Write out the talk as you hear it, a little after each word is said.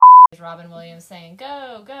Robin Williams saying,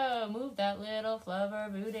 "Go, go, move that little flubber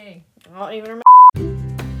booty." I don't even remember.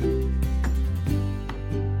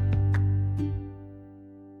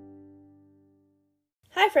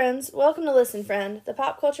 Hi friends, welcome to Listen Friend, the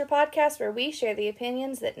pop culture podcast where we share the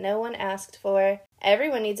opinions that no one asked for.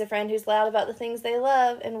 Everyone needs a friend who's loud about the things they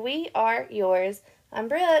love, and we are yours. I'm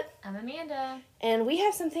Britt. I'm Amanda. And we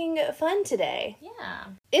have something fun today. Yeah.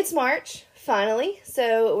 It's March, finally,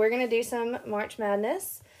 so we're going to do some March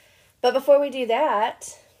Madness. But before we do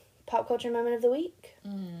that, pop culture moment of the week.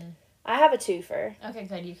 I have a twofer. Okay,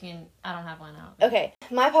 good. I don't have one out. Okay,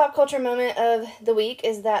 my pop culture moment of the week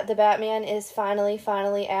is that the Batman is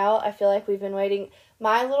finally out. I feel like we've been waiting.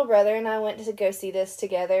 My little brother and I went to go see this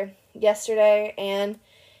together yesterday, and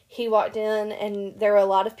he walked in, and there were a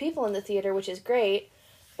lot of people in the theater, which is great,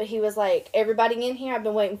 but he was like, "Everybody in here, I've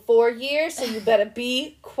been waiting 4 years, so you better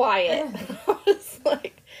be quiet." I was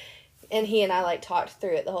like, and he and I, like, talked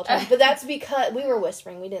through it the whole time, but that's because we were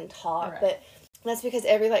whispering, we didn't talk, right. But that's because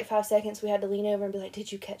every, 5 seconds we had to lean over and be like,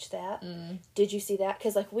 "Did you catch that? Did you see that?"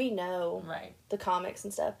 Because, we know the comics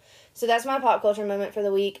and stuff. So that's my pop culture moment for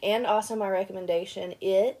the week, and also my recommendation.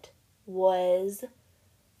 It was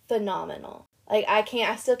phenomenal. I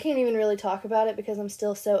still can't even really talk about it because I'm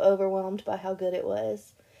still so overwhelmed by how good it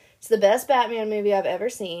was. It's the best Batman movie I've ever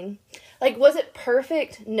seen. Was it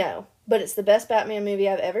perfect? No. But it's the best Batman movie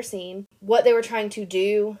I've ever seen. What they were trying to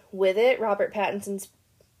do with it,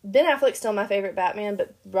 Ben Affleck's still my favorite Batman,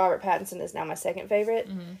 but Robert Pattinson is now my second favorite.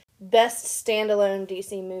 Mm-hmm. Best standalone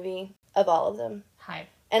DC movie of all of them. Hype.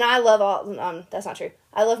 And I love that's not true.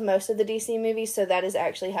 I love most of the DC movies, so that is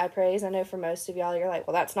actually high praise. I know for most of y'all, you're like,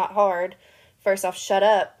 well, that's not hard. First off, shut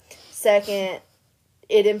up. Second,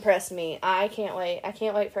 it impressed me. I can't wait. I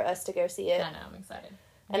can't wait for us to go see it. I know, I'm excited.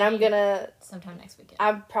 And I'm gonna... sometime next weekend.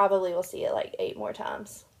 I probably will see it 8 more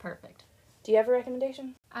times. Perfect. Do you have a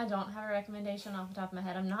recommendation? I don't have a recommendation off the top of my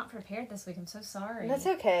head. I'm not prepared this week. I'm so sorry. That's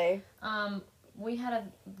okay. We had a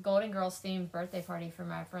Golden Girls themed birthday party for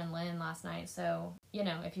my friend Lynn last night, so,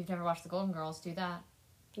 if you've never watched the Golden Girls, do that.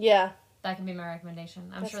 Yeah. That can be my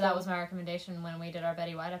recommendation. I'm sure that was my recommendation when we did our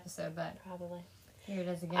Betty White episode, but... probably. Here it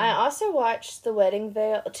is again. I also watched 2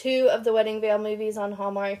 of the Wedding Veil movies on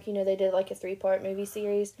Hallmark. They did, a 3-part movie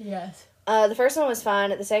series. Yes. The first one was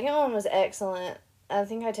fine. The second one was excellent. I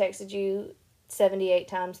think I texted you 78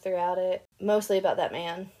 times throughout it. Mostly about that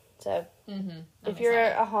man. So, if you're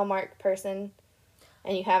a Hallmark person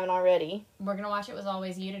and you haven't already... We're going to watch It Was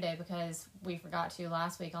Always You today because we forgot to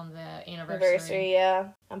last week on the anniversary. Yeah.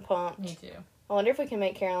 I'm pumped. Me too. I wonder if we can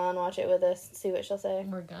make Caroline watch it with us and see what she'll say.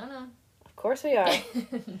 We're gonna. Of course we are.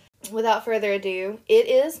 Without further ado, it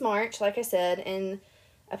is March, like I said, and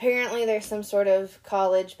apparently there's some sort of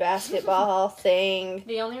college basketball thing.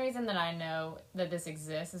 The only reason that I know that this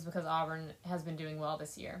exists is because Auburn has been doing well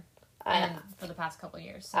this year. And for the past couple of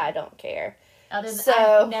years. So. I don't care. I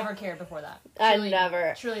never cared before that.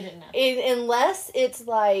 Truly didn't know. Unless it's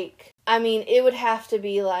it would have to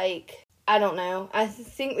be I don't know. I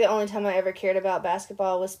think the only time I ever cared about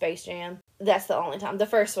basketball was Space Jam. That's the only time. The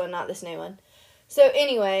first one, not this new one. So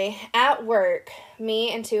anyway, at work,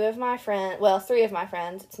 me and 3 of my friends,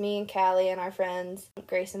 it's me and Callie and our friends,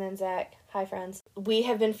 Grayson and Zach. Hi, friends. We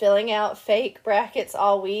have been filling out fake brackets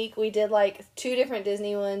all week. We did 2 different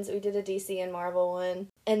Disney ones. We did a DC and Marvel one.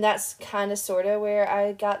 And that's kind of sort of where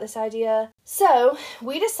I got this idea. So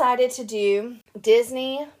we decided to do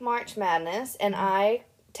Disney March Madness, and I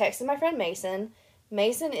texted my friend Mason.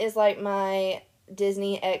 Mason is my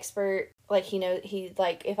Disney expert.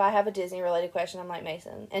 If I have a Disney related question, I'm like,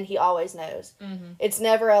 Mason, and he always knows. Mm-hmm. It's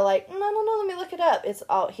never a I don't know, let me look it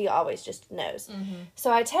up. He always just knows. Mm-hmm.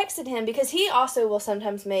 So I texted him because he also will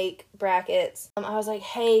sometimes make brackets. I was like,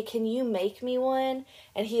 hey, can you make me one?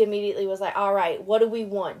 And he immediately was like, all right, what do we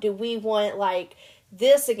want? Do we want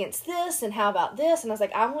this against this, and how about this? And I was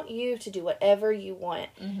like, I want you to do whatever you want.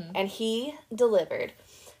 Mm-hmm. And he delivered.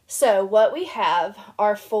 So what we have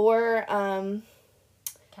are 4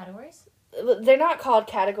 categories? They're not called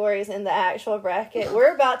categories in the actual bracket.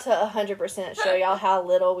 We're about to 100% show y'all how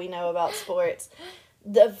little we know about sports.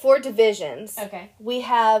 The 4 divisions. Okay. We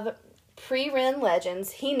have pre-Ren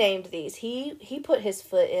Legends. He named these. He put his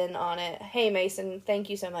foot in on it. Hey, Mason, thank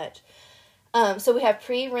you so much. So we have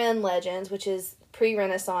pre-Ren Legends, which is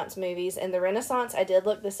pre-Renaissance movies. And the Renaissance, I did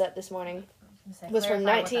look this up this morning, was from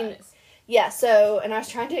 19... Yeah, so, and I was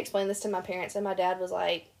trying to explain this to my parents, and my dad was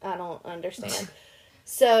like, I don't understand.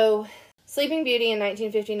 So, Sleeping Beauty in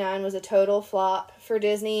 1959 was a total flop for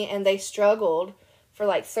Disney, and they struggled for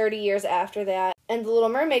 30 years after that. And The Little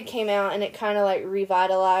Mermaid came out, and it kind of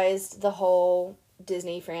revitalized the whole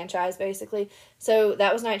Disney franchise, basically. So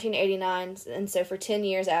that was 1989, and so for 10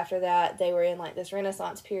 years after that, they were in, like, this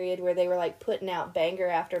Renaissance period where they were, like, putting out banger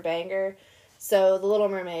after banger. So The Little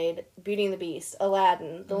Mermaid, Beauty and the Beast,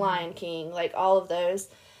 Aladdin, The Lion King, like, all of those.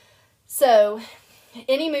 So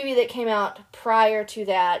any movie that came out prior to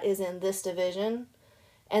that is in this division.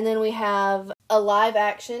 And then we have a live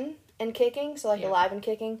action and kicking, so, like, Alive and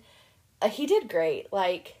Kicking. He did great.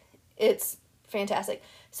 Like, it's fantastic.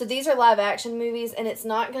 So these are live action movies, and it's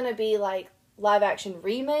not going to be, like, live action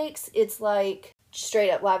remakes. It's, like,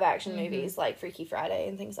 straight up live action movies, like Freaky Friday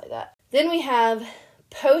and things like that. Then we have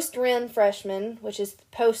post-Ren Freshman, which is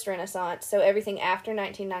post-Renaissance, so everything after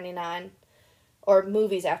 1999, or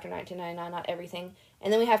movies after 1999, not everything.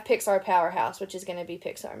 And then we have Pixar Powerhouse, which is going to be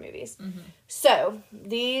Pixar movies. So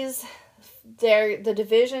these, the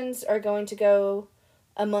divisions are going to go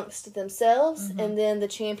amongst themselves, and then the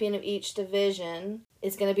champion of each division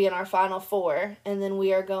is going to be in our final four, and then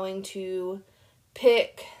we are going to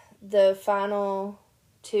pick the final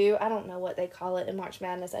two. I don't know what they call it in March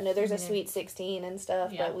Madness. I know there's a Sweet 16 and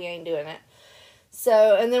stuff, but we ain't doing it.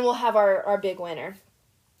 So, and then we'll have our big winner.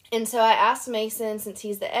 And so I asked Mason, since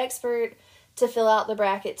he's the expert, to fill out the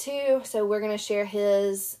bracket too, so we're going to share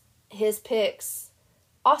his picks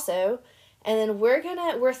also. And then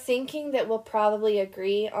we're thinking that we'll probably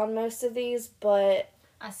agree on most of these, but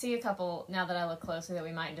I see a couple, now that I look closely, that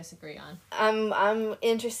we might disagree on. I'm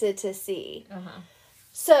interested to see.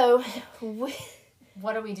 So,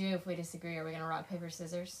 what do we do if we disagree? Are we going to rock, paper,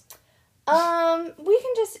 scissors? We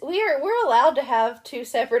can just, we're allowed to have two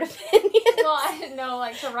separate opinions. Well, I didn't know,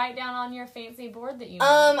 like, to write down on your fancy board that you made.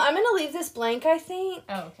 I'm going to leave this blank, I think.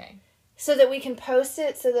 Oh, okay. So that we can post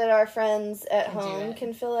it so that our friends at home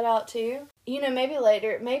can fill it out too. You know, maybe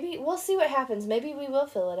later, maybe, we'll see what happens. Maybe we will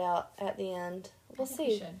fill it out at the end. We'll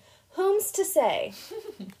see. Whom's to say?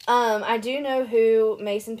 I do know who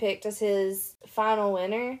Mason picked as his final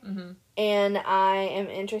winner, and I am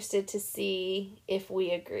interested to see if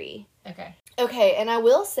we agree. Okay, and I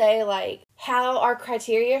will say, like, how our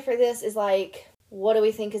criteria for this is, like, what do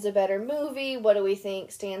we think is a better movie? What do we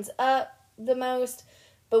think stands up the most?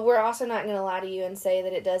 But we're also not going to lie to you and say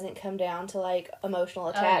that it doesn't come down to, like, emotional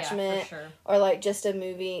attachment or, like, just a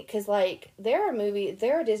movie. Because, like, there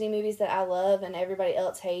are Disney movies that I love and everybody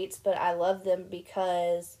else hates, but I love them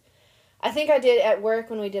because I think I did at work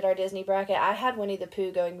when we did our Disney bracket. I had Winnie the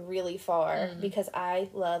Pooh going really far because I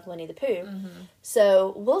love Winnie the Pooh.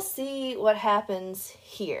 So we'll see what happens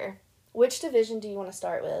here. Which division do you want to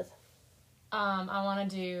start with? I want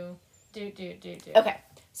to do. Okay,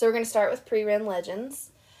 so we're going to start with Pre-Ren Legends.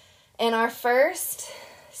 And our first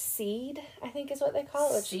seed, I think is what they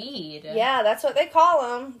call it. Seed? Yeah, that's what they call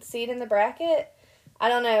them. Seed in the bracket. I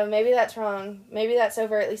don't know. Maybe that's wrong. Maybe that's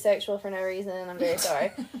overtly sexual for no reason, and I'm very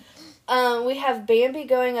sorry. We have Bambi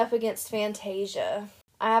going up against Fantasia.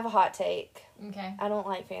 I have a hot take. Okay. I don't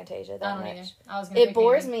like Fantasia that much. Either. I was gonna it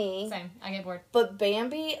bores me. Same. I get bored. But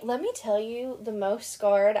Bambi, let me tell you, the most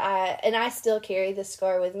scarred I still carry this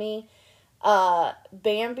scar with me.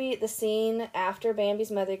 Bambi, the scene after Bambi's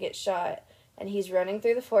mother gets shot and he's running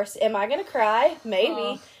through the forest. Am I gonna cry? Maybe.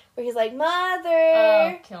 Oh. Where he's like, "Mother!"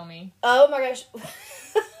 Oh, kill me. Oh my gosh.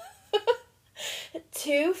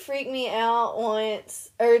 2 freaked me out once.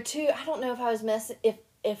 Or 2, I don't know if I was messing,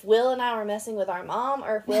 if Will and I were messing with our mom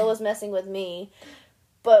or if Will was messing with me.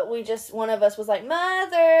 But one of us was like,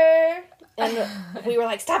 "Mother!" And we were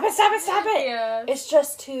like, "Stop it, stop it, stop it!" Yeah. It's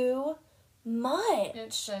just too much.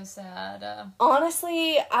 It's so sad.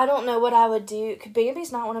 Honestly, I don't know what I would do.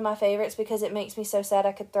 Bambi's not one of my favorites because it makes me so sad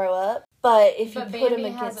I could throw up. But if you put him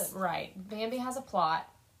against... Bambi has a plot.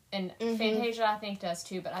 And Fantasia, I think, does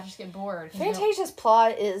too, but I just get bored. Fantasia's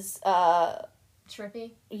plot is...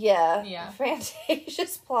 trippy? Yeah.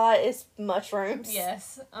 Fantasia's plot is mushrooms.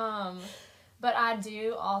 Yes. But I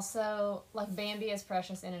do also... Like, Bambi is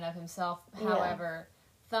precious in and of himself. However,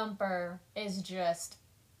 Thumper is just...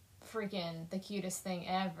 freaking the cutest thing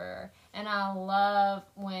ever. And I love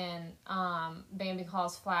when Bambi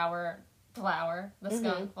calls Flower, the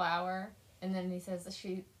skunk Flower, and then she says,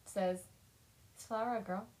 "Is Flower a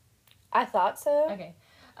girl?" I thought so. Okay.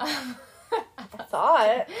 I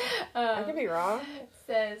thought. I could be wrong.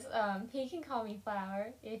 Says, "He can call me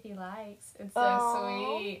Flower if he likes." It's so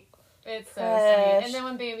sweet. It's so sweet. And then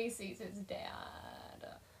when Bambi sees his dad.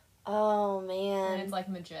 Oh, man. And it's, like,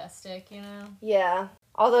 majestic, you know? Yeah.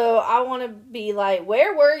 Although, I want to be like,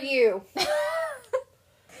 where were you?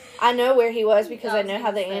 I know where he was because I know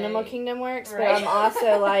how the animal kingdom works, but I'm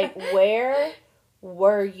also like, where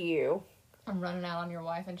were you? I'm running out on your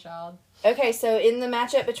wife and child. Okay, so in the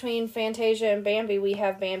matchup between Fantasia and Bambi, we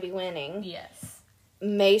have Bambi winning. Yes.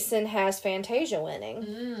 Mason has Fantasia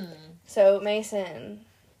winning. So, Mason,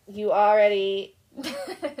 you already...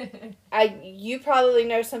 you probably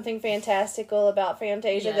know something fantastical about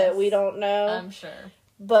Fantasia that we don't know. I'm sure.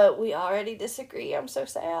 But we already disagree. I'm so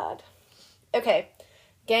sad. Okay.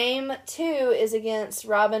 Game 2 is against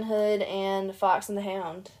Robin Hood and Fox and the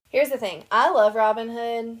Hound. Here's the thing. I love Robin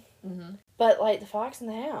Hood, but, like, the Fox and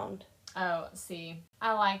the Hound. Oh, see.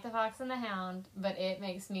 I like the Fox and the Hound, but it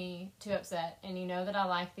makes me too upset. And you know that I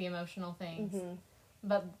like the emotional things.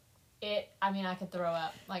 But I could throw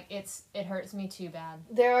up. Like, it hurts me too bad.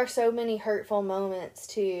 There are so many hurtful moments,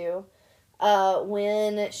 too.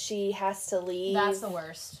 When she has to leave. That's the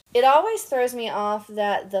worst. It always throws me off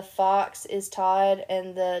that the fox is Todd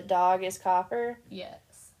and the dog is Copper. Yes.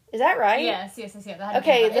 Is that right? Yes.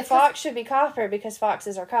 Okay, the fox should be Copper because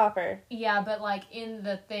foxes are copper. Yeah, but, like, in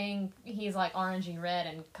the thing, he's, like, orangey red,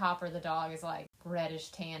 and Copper, the dog, is, like, reddish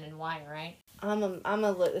tan and white, right? I'm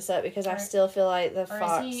gonna look this up because I still feel like the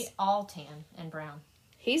fox... Or is he all tan and brown?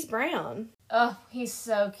 He's brown. Oh, he's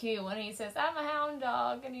so cute when he says, "I'm a hound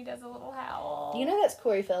dog," and he does a little howl. You know that's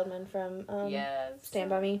Corey Feldman from yes.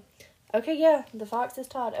 Stand By Me. Okay, yeah, the fox is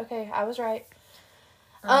Todd. Okay, I was right.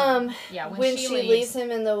 Yeah, when she leaves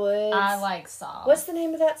him in the woods. I, like, sob. What's the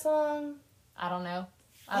name of that song? I don't know.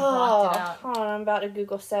 I blocked it out. Hold on, I'm about to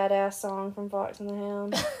Google sad ass song from Fox and the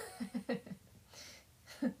Hound.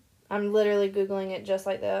 I'm literally Googling it just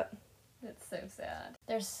like that. It's so sad.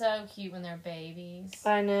 They're so cute when they're babies.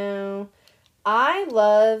 I know. I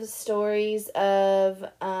love stories of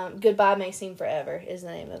Goodbye May Seem Forever is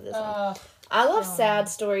the name of this one. I love sad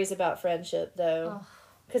stories about friendship, though.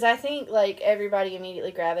 Because I think, like, everybody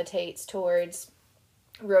immediately gravitates towards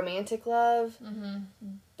romantic love.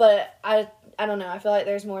 But I don't know. I feel like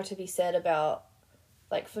there's more to be said about,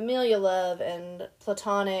 like, familial love and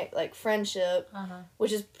platonic, like, friendship.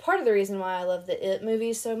 Which is part of the reason why I love the It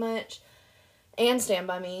movies so much. And Stand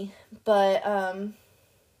By Me. But,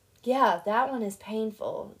 yeah, that one is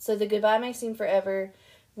painful. So the Goodbye May Seem Forever,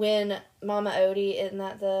 when Mama Odie, isn't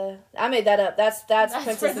that the... I made that up. That's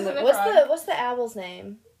Princess and the... What's the owl's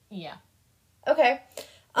name? Yeah. Okay.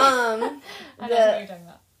 I know what you're talking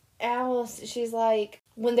about. Owl, she's like...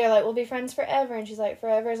 When they're like, we'll be friends forever, and she's like,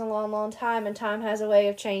 forever is a long, long time, and time has a way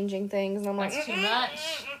of changing things. And I'm like... That's too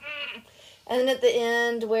much. And then at the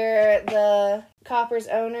end, where the Copper's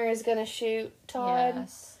owner is going to shoot Todd...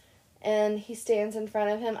 Yes. And he stands in front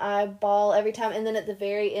of him, I bawl every time. And then at the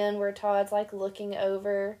very end where Todd's, like, looking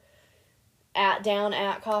over down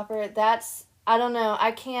at Copper, that's, I don't know,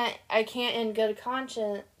 I can't in good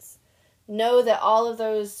conscience know that all of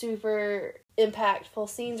those super impactful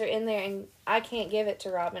scenes are in there, and I can't give it to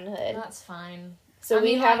Robin Hood. That's fine. So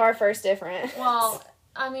we have our first difference. Well,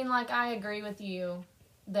 I mean, like, I agree with you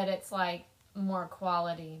that it's, like, more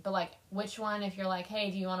quality. But, like, which one, if you're like, hey,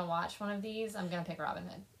 do you want to watch one of these? I'm going to pick Robin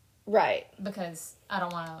Hood. Right. Because I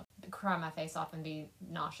don't want to cry my face off and be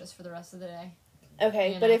nauseous for the rest of the day.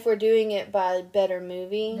 Okay, but if we're doing it by better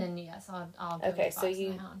movie... Then yes, I'll do okay, the Fox and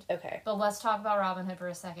the Hound. Okay. But let's talk about Robin Hood for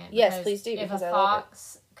a second. Yes, please do, because I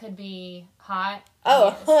fox could be hot...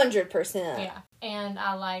 Oh, 100%. Yeah. And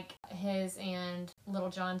I like his and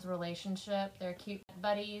Little John's relationship. They're cute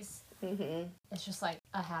buddies. It's just like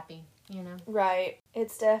a happy, you know? Right.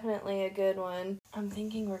 It's definitely a good one. I'm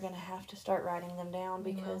thinking we're going to have to start writing them down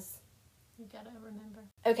because... You gotta remember.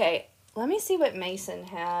 Okay, let me see what Mason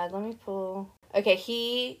had. Let me pull... Okay,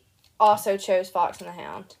 he also chose Fox and the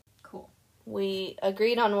Hound. Cool. We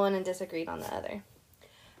agreed on one and disagreed on the other.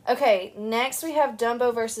 Okay, next we have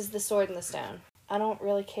Dumbo versus The Sword and the Stone. I don't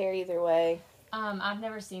really care either way. I've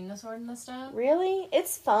never seen The Sword and the Stone. Really?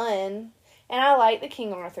 It's fun. And I like the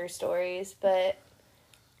King Arthur stories, but...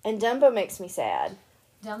 And Dumbo makes me sad.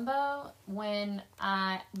 Dumbo,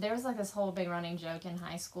 there was, like, this whole big running joke in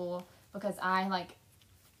high school, because I, like,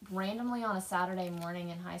 randomly on a Saturday morning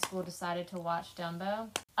in high school decided to watch Dumbo.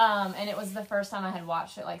 And it was the first time I had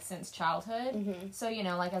watched it, like, since childhood. So, you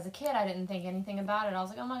know, like, as a kid, I didn't think anything about it. I was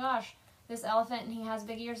like, oh my gosh, this elephant, and he has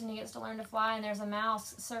big ears, and he gets to learn to fly, and there's a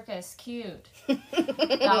mouse circus, cute.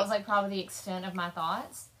 That was, like, probably the extent of my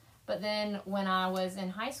thoughts. But then when I was in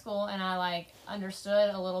high school and I, like,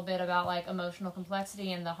 understood a little bit about, like, emotional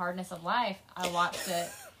complexity and the hardness of life, I watched it.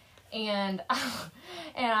 And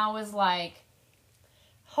I was, like...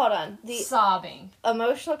 Hold on. The sobbing.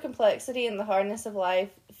 Emotional complexity and the hardness of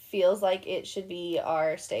life feels like it should be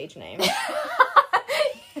our stage name.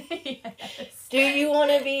 Yes. Do you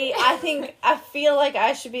want to be... I feel like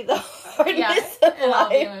I should be the hardness of life. I'll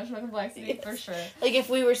be emotional complexity, for sure. Like, if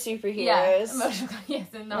we were superheroes. Yeah, emotional, yes.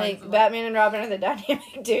 And like, Batman and Robin are the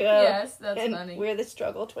dynamic duo. Yes, that's and funny. We're the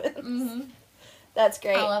struggle twins. That's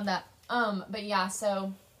great. I love that. But yeah,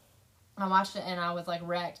 so I watched it and I was like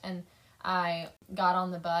wrecked, and I got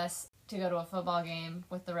on the bus to go to a football game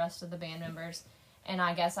with the rest of the band members, and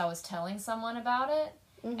I guess I was telling someone about it,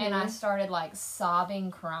 and I started like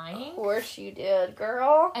sobbing, crying. Of course you did,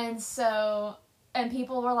 girl. And so, and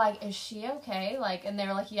people were like, "Is she okay?" Like, and they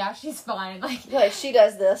were like, "Yeah, she's fine." Like she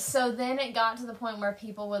does this. So then it got to the point where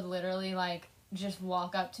people would literally like just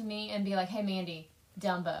walk up to me and be like, "Hey, Mandy,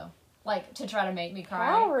 Dumbo," like to try to make me cry.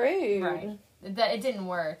 How rude. Right. That it didn't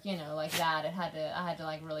work, like that. I had to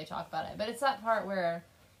like really talk about it. But it's that part where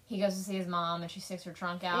he goes to see his mom and she sticks her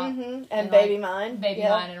trunk out. Mm-hmm. And Baby Mine. Baby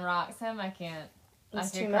Mine and rocks him. I can't.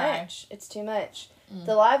 It's too much. It's too much.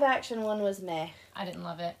 The live action one was meh. I didn't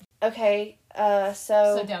love it. Okay,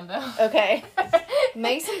 So Dumbo. Okay.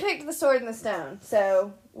 Mason picked The Sword and the Stone,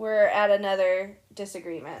 so we're at another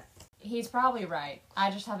disagreement. He's probably right.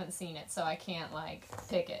 I just haven't seen it, so I can't, like,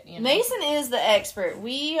 pick it, Mason is the expert.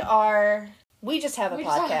 We just have a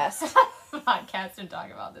podcast. Just have a podcast and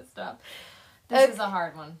talk about this stuff. This is a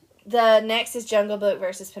hard one. The next is Jungle Book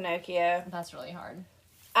versus Pinocchio. That's really hard.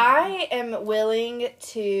 I am willing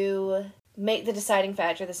to make the deciding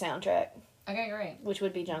factor the soundtrack. Okay, great. Which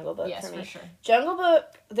would be Jungle Book yes, for me. For sure. Jungle Book,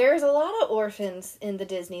 there's a lot of orphans in the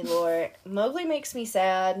Disney lore. Mowgli makes me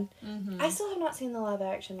sad. Mm-hmm. I still have not seen the live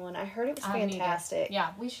action one. I heard it was fantastic.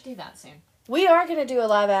 Yeah, we should do that soon. We are going to do a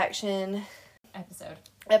live action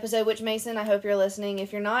episode, which Mason, I hope you're listening.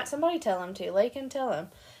 If you're not, somebody tell him to. Lakin, tell him.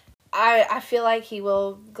 I feel like he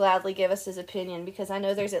will gladly give us his opinion because I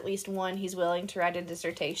know there's at least one he's willing to write a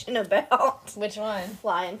dissertation about. Which one?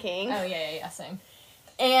 Lion King. Oh, yeah, same.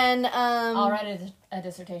 And, I'll write a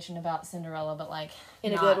dissertation about Cinderella, but, like,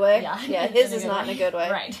 in a good way? Yeah, his is not in a good way.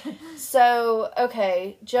 Right. So,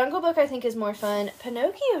 okay, Jungle Book I think is more fun.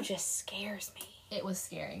 Pinocchio just scares me. It was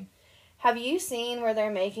scary. Have you seen where they're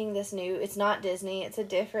making this new, it's not Disney, it's a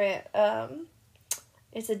different, I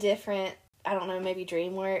don't know, maybe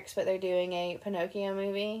DreamWorks, but they're doing a Pinocchio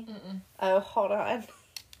movie? Mm-mm. Oh, hold on.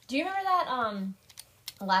 Do you remember that,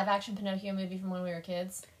 live-action Pinocchio movie from when we were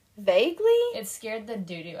kids? Vaguely? It scared the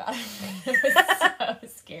doo-doo out of me. It was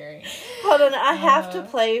so scary. Hold on, I have to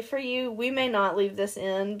play for you. We may not leave this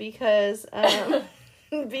in because,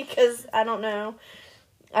 because, I don't know.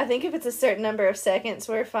 I think if it's a certain number of seconds,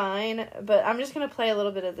 we're fine. But I'm just going to play a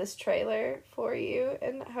little bit of this trailer for you,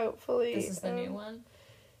 and hopefully... This is the new one?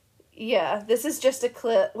 Yeah, this is just a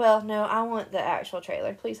clip. Well, no, I want the actual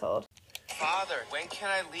trailer. Please hold. Father, when can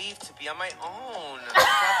I leave to be on my own? I've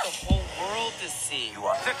got the whole world to see.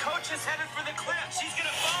 The coach is headed for the cliff. She's gonna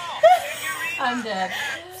fall. I'm dead.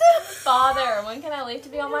 Father, when can I leave to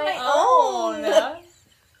be on my own?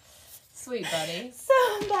 Sweet buddy.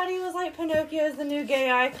 Somebody was like, Pinocchio's the new gay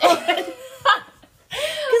icon. Because,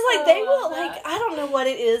 like, they will, like, I don't know what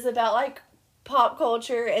it is about, like, pop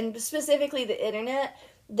culture and specifically the internet.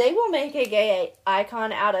 They will make a gay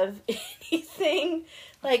icon out of anything.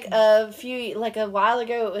 Like a while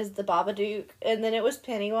ago it was the Babadook, and then it was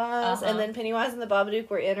Pennywise, and then Pennywise and the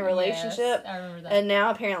Babadook were in a relationship. Yes, I remember that. And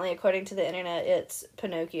now apparently, according to the internet, it's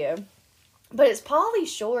Pinocchio. But it's Pauly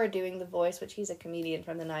Shore doing the voice, which he's a comedian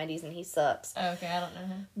from the 90s, and he sucks. Oh, okay, I don't know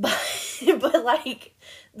him. But like,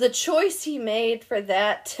 the choice he made for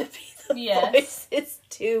that to be the voice is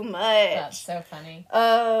too much. That's so funny.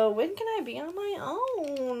 When can I be on my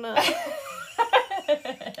own?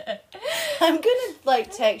 I'm gonna,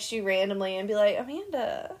 like, text you randomly and be like,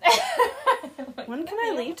 Amanda, when can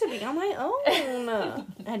I leave to be on my own?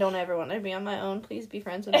 I don't ever want to be on my own. Please be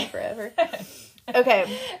friends with me forever.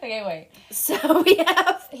 Okay. Okay, wait. So we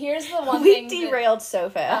have... Here's the one thing... We derailed so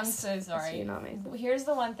fast. I'm so sorry. You're not amazing. Here's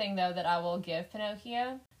the one thing, though, that I will give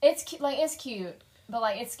Pinocchio. It's cute, but,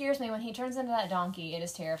 like, it scares me when he turns into that donkey. It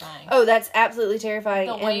is terrifying. Oh, that's absolutely terrifying.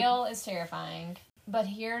 The whale is terrifying. But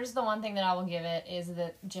here's the one thing that I will give it is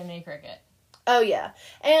the Jiminy Cricket. Oh, yeah.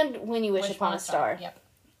 And When You Wish Upon a Star. Yep.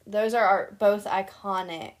 Those are both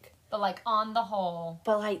iconic. But, like, on the whole...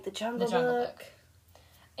 But, like, the Jungle Book.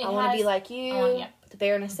 I Want to Be Like You. Yep. The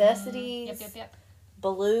Bare Necessities. Yep.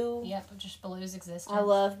 Baloo. Yep, just Baloo's existence. I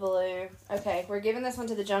love Baloo. Okay, we're giving this one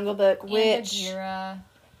to the Jungle Book, which... Bagheera.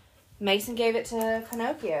 Mason gave it to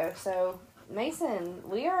Pinocchio, so... Mason,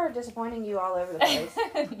 we are disappointing you all over the place.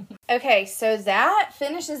 Okay, so that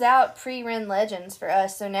finishes out pre-Ren Legends for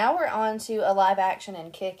us. So now we're on to a live action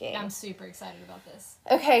and kicking. I'm super excited about this.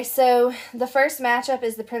 Okay, so the first matchup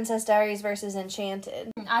is The Princess Diaries versus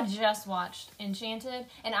Enchanted. I just watched Enchanted,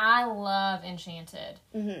 and I love Enchanted.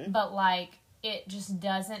 Mm-hmm. But, like, it just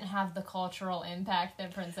doesn't have the cultural impact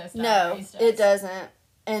that Princess Diaries does. No, it doesn't.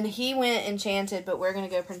 And he went Enchanted, but we're going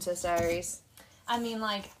to go Princess Diaries. I mean,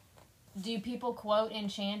 like... Do people quote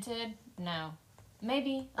Enchanted? No.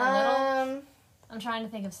 Maybe a little. I'm trying to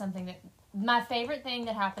think of something that... My favorite thing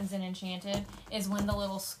that happens in Enchanted is when the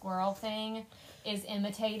little squirrel thing is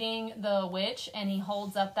imitating the witch, and he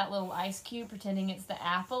holds up that little ice cube pretending it's the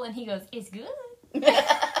apple, and he goes, "It's good."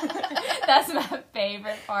 That's my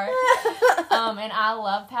favorite part. And I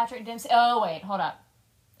love Patrick Dempsey. Oh, wait, hold up.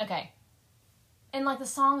 Okay. And, like, the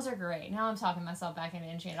songs are great. Now I'm talking myself back into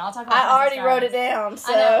Enchanted. I'll talk about I already wrote it down,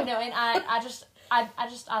 so... I know, and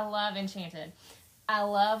I love Enchanted. I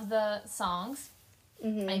love the songs.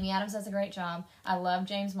 Mm-hmm. Amy Adams does a great job. I love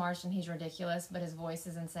James Marsden. He's ridiculous, but his voice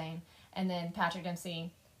is insane. And then Patrick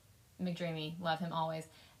Dempsey, McDreamy, love him always.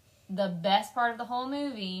 The best part of the whole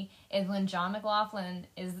movie is when John McLaughlin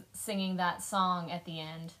is singing that song at the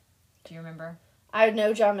end. Do you remember? I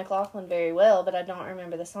know John McLaughlin very well, but I don't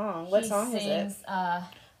remember the song. What song is it?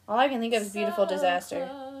 All I can think of is Beautiful Disaster.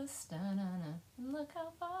 Close, look how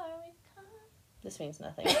far we've come. This means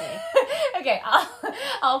nothing to me. Okay,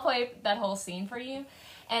 I'll play that whole scene for you.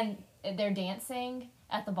 And they're dancing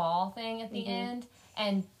at the ball thing at the end,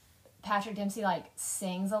 and Patrick Dempsey, like,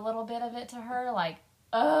 sings a little bit of it to her, like,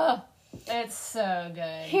 it's so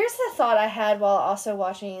good. Here's the thought I had while also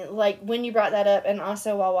watching, like, when you brought that up, and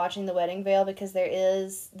also while watching The Wedding Veil, because there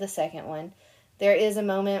is the second one. There is a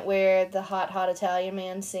moment where the hot Italian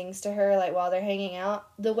man sings to her, like, while they're hanging out.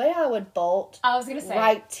 The way I would bolt, I was gonna say,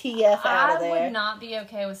 right TF out of there. I would not be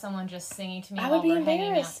okay with someone just singing to me I while would be we're hanging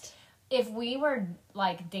embarrassed. out. If we were,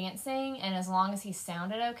 like, dancing, and as long as he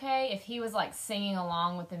sounded okay, if he was, like, singing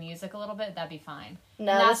along with the music a little bit, that'd be fine.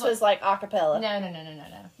 No, this was, like, a cappella.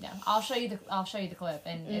 No. I'll show you the clip,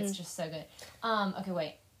 and it's just so good. Okay,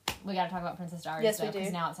 wait. We gotta talk about Princess Diaries, yes, though, we do.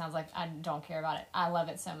 Because now it sounds like I don't care about it. I love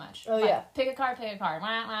it so much. Oh, like, yeah. Pick a card. Wah,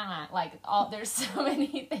 wah, wah. Like, there's so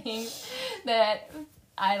many things that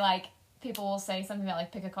I, like... People will say something about,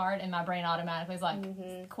 like, pick a card, and my brain automatically is,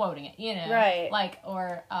 like, quoting it, you know? Right. Like,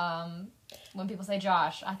 or, when people say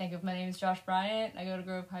Josh, I think of my name is Josh Bryant. I go to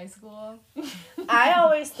Grove High School. I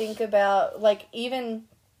always think about, like, even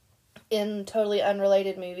in totally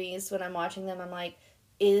unrelated movies, when I'm watching them, I'm like,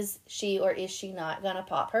 is she or is she not gonna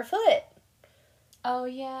pop her foot? Oh,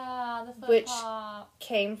 yeah, the foot Which pop.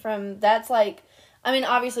 came from, that's, like... I mean,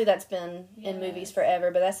 obviously that's been in movies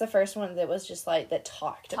forever, but that's the first one that was just, like, that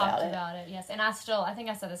talked about it. Yes. And I think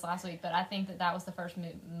I said this last week, but I think that was the first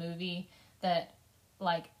movie that,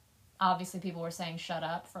 like, obviously people were saying shut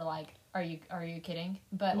up for, like, are you kidding?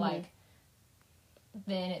 But, like,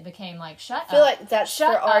 then it became, like, shut up. I feel like that's for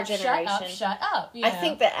our generation. Shut up. You know? I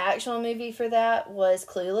think the actual movie for that was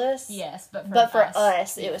Clueless. Yes, but for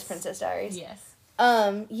us, it was Princess Diaries. Yes.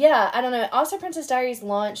 Yeah, I don't know. Also, Princess Diaries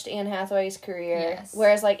launched Anne Hathaway's career,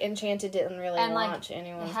 whereas, like, Enchanted didn't really launch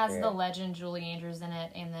anyone's it has career. The legend Julie Andrews in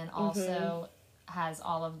it, and then also has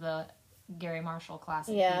all of the Gary Marshall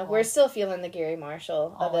classic people. We're still feeling the Gary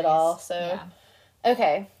Marshall of it all, so... Yeah.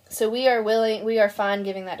 Okay, so we are fine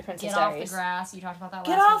giving that to Princess Diaries. Get off the grass. You talked about that last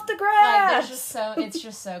Get off the grass! Like, it's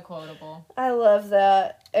just so quotable. I love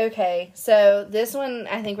that. Okay, so this one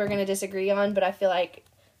I think we're going to disagree on, but I feel like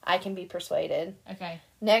I can be persuaded. Okay.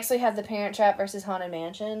 Next, we have The Parent Trap versus Haunted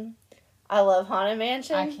Mansion. I love Haunted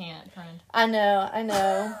Mansion. I can't, friend. I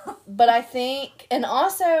know. But I think... And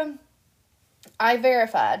also, I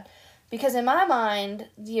verified. Because in my mind,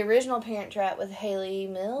 the original Parent Trap with Hayley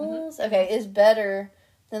Mills, is better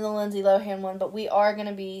than the Lindsay Lohan one. But we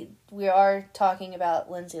are talking about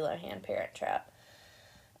Lindsay Lohan Parent Trap.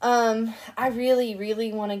 I really,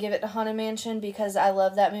 really want to give it to Haunted Mansion because I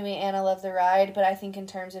love that movie and I love the ride, but I think in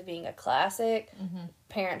terms of being a classic,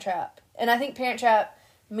 Parent Trap. And I think Parent Trap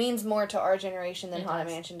means more to our generation than Haunted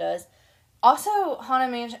Mansion does. Also, Haunted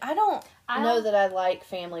Mansion, I don't know that I like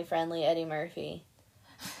family-friendly Eddie Murphy.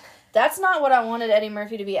 That's not what I wanted Eddie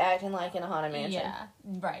Murphy to be acting like in a Haunted Mansion. Yeah,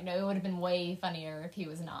 right. No, it would have been way funnier if he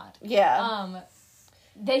was not. Yeah.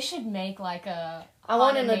 They should make, like, a... I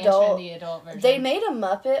want an adult. The adult version. They made a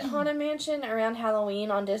Muppet Haunted Mansion around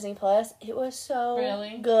Halloween on Disney Plus. It was so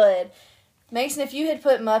good. Mason, if you had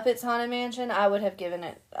put Muppets Haunted Mansion, I would have given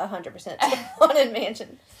it 100% to Haunted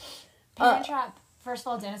Mansion. Parent Trap. First of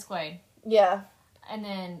all, Dennis Quaid. Yeah. And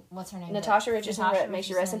then what's her name? Natasha Richardson. May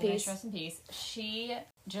she rest in peace. Rest in peace. She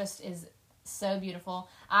just is so beautiful.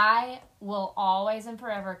 I will always and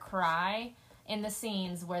forever cry in the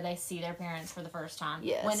scenes where they see their parents for the first time.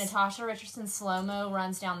 Yes. When Natasha Richardson slow-mo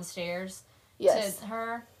runs down the stairs to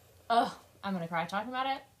her. Oh, I'm going to cry talking about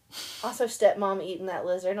it. Also, stepmom eating that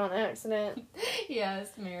lizard on accident. Yes,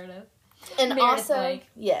 Meredith. And Meredith also, Blake.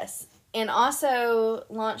 yes. And also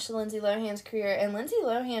launched Lindsay Lohan's career. And Lindsay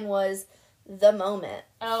Lohan was the moment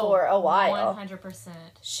for a while. 100%.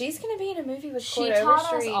 She's going to be in a movie with She Court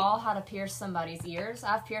taught Overstreet. us all how to pierce somebody's ears.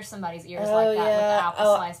 I've pierced somebody's ears like that with the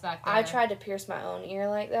apple slice back there. I tried to pierce my own ear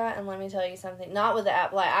like that, and let me tell you something. Not with the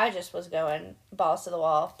apple, like, I just was going balls to the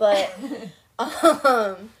wall. But,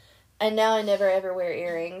 and now I never ever wear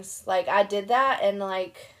earrings. Like, I did that, and,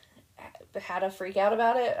 like, had a freak out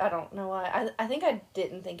about it. I don't know why. I think I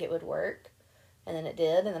didn't think it would work. And then it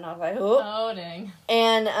did, and then I was like, oh, dang.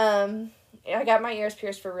 And, I got my ears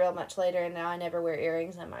pierced for real much later, and now I never wear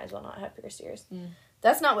earrings, and I might as well not have pierced ears.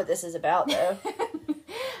 That's not what this is about, though.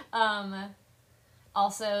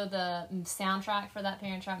 Also, the soundtrack for that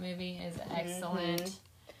Parent Trap movie is excellent.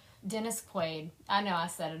 Dennis Quaid. I know I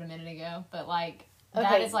said it a minute ago, but, like,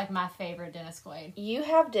 that is, like, my favorite Dennis Quaid. You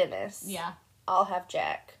have Dennis. Yeah. I'll have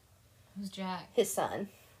Jack. Who's Jack? His son.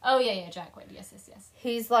 Oh, yeah, Jack Quaid. Yes.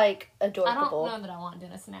 He's, like, adorable. I don't know that I want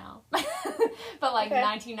Dennis now. But, like,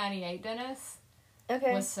 1998 Dennis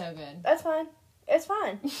was so good. That's fine. It's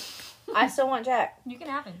fine. I still want Jack. You can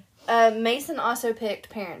have him. Mason also picked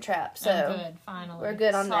Parent Trap, so... Oh, good. Finally. We're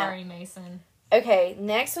good on that. Sorry, Mason. Okay,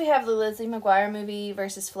 next we have the Lizzie McGuire movie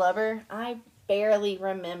versus Flubber. I barely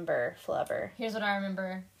remember Flubber. Here's what I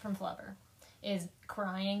remember from Flubber. Is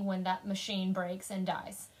crying when that machine breaks and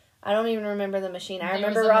dies. I don't even remember the machine. I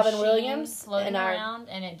remember Robin Williams floating around,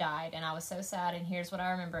 and it died, and I was so sad. And here's what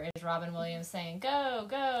I remember: is Robin Williams saying, "Go,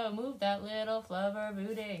 go, move that little flubber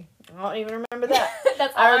booty." I don't even remember that.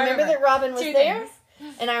 That's all I remember that Robin was there,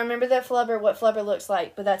 things. And I remember that what Flubber looks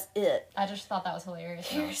like, but that's it. I just thought that was hilarious.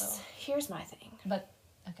 Here's my thing. But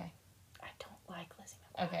okay, I don't like Lizzie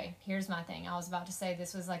McGuire. Okay, here's my thing. I was about to say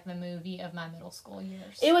this was like the movie of my middle school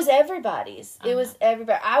years. It was everybody's. It was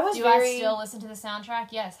everybody. Do I still listen to the soundtrack?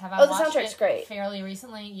 Yes. Have I watched the soundtrack's great. Fairly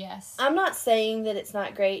recently? Yes. I'm not saying that it's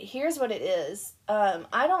not great. Here's what it is.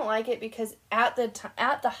 I don't like it because at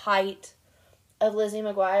the height of Lizzie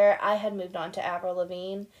McGuire, I had moved on to Avril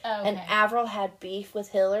Lavigne, and Avril had beef with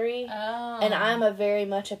Hillary, and I'm a very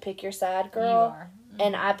much a pick your side girl, you are.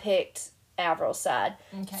 And I picked Avril's side.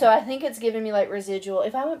 Okay. So I think it's giving me like residual.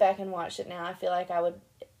 If I went back and watched it now, I feel like I would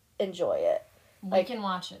enjoy it. We can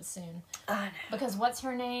watch it soon. I know. Because what's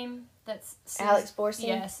her name? That's Alex Borstein.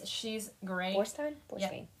 Yes, she's great. Borstein.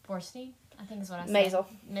 Yep. Borstein. I think is what I said. Maisel.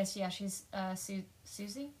 Miss. Yeah, she's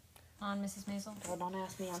Susie on Mrs. Maisel. Well, don't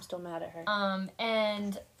ask me. I'm still mad at her.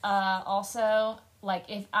 And also, like,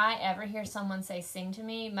 if I ever hear someone say "sing to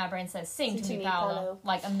me," my brain says "sing to me, Paolo,"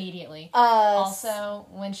 like immediately. Also,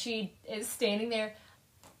 when she is standing there,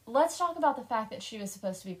 let's talk about the fact that she was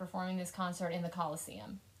supposed to be performing this concert in the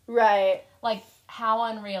Coliseum. Right. Like, how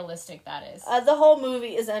unrealistic that is. The whole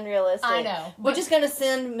movie is unrealistic. I know. We're just going to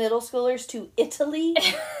send middle schoolers to Italy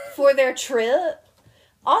for their trip.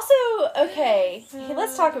 Also, okay,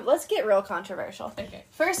 let's get real controversial. Okay.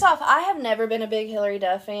 First off, I have never been a big Hilary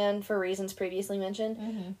Duff fan for reasons previously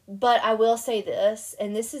mentioned, but I will say this,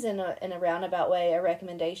 and this is in a roundabout way a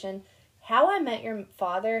recommendation. How I Met Your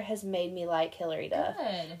Father has made me like Hilary Duff.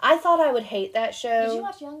 Good. I thought I would hate that show. Did you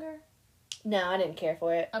watch Younger? No, I didn't care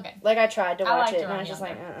for it. Okay. Like, I tried to watch it, and I was just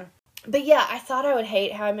like, But yeah, I thought I would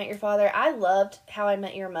hate How I Met Your Father. I loved How I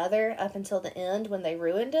Met Your Mother up until the end when they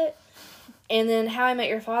ruined it. And then How I Met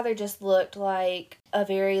Your Father just looked like a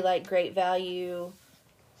very, like, great value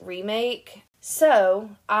remake. So,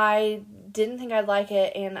 I didn't think I'd like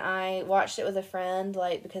it, and I watched it with a friend,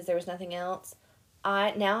 like, because there was nothing else.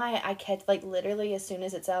 I catch, like, literally as soon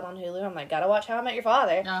as it's out on Hulu, I'm like, gotta watch How I Met Your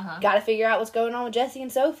Father. Gotta figure out what's going on with Jesse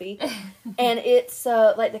and Sophie. And it's,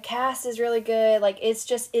 like, the cast is really good. Like, it's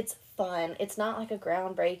fun. It's not, like, a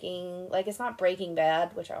groundbreaking, like, it's not Breaking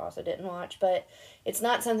Bad, which I also didn't watch, but it's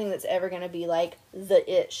not something that's ever gonna be, like, the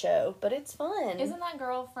it show. But it's fun. Isn't that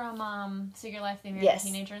girl from Secret Life of the American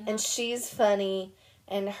Teenager in that? And she's funny,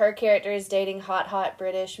 and her character is dating hot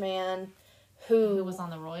British man. Who was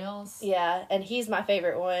on the Royals. Yeah, and he's my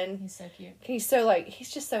favorite one. He's so cute. He's so, like,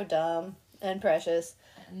 he's just so dumb and precious.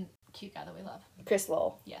 And cute guy that we love. Chris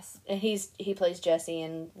Lowell. Yes. And he plays Jesse,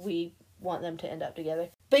 and we want them to end up together.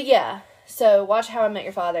 But yeah, so watch How I Met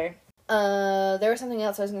Your Father. There was something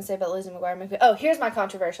else I was going to say about Lizzie McGuire movie. Oh, here's my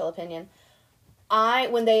controversial opinion.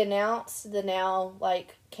 When they announced the now,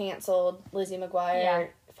 like, canceled Lizzie McGuire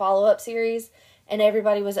follow-up series, and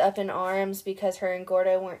everybody was up in arms because her and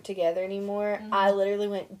Gordo weren't together anymore, I literally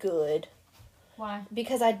went, good. Why?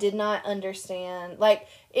 Because I did not understand. Like,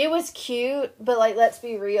 it was cute, but, like, let's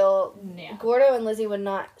be real. Yeah. Gordo and Lizzie would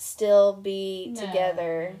not still be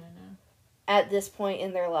together at this point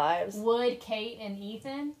in their lives. Would Kate and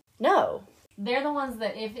Ethan? No. They're the ones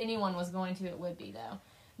that, if anyone was going to, it would be, though.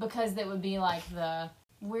 Because it would be, like,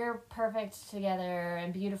 we're perfect together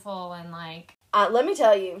and beautiful and, like... Let me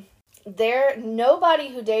tell you. Nobody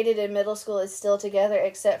who dated in middle school is still together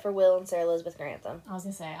except for Will and Sarah Elizabeth Grantham. I was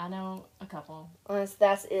going to say, I know a couple.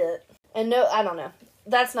 That's it. And no, I don't know.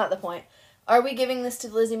 That's not the point. Are we giving this to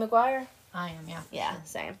Lizzie McGuire? I am, yeah. Yeah, sure.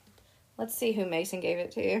 Same. Let's see who Mason gave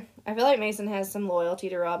it to. I feel like Mason has some loyalty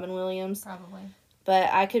to Robin Williams. Probably. But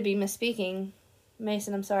I could be misspeaking.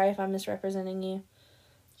 Mason, I'm sorry if I'm misrepresenting you.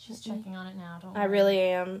 She's checking on it now. I really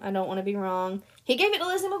am. I don't want to be wrong. He gave it to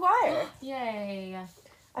Lizzie McGuire. Yay.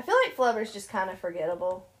 I feel like Flubber's just kind of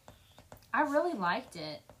forgettable. I really liked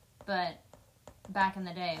it, but back in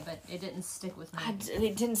the day, but it didn't stick with me.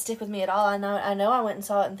 It didn't stick with me at all. I know I went and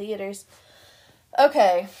saw it in theaters.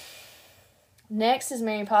 Okay. Next is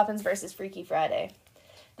Mary Poppins versus Freaky Friday.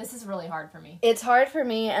 This is really hard for me. It's hard for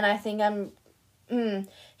me, and I think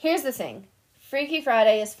here's the thing. Freaky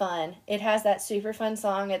Friday is fun. It has that super fun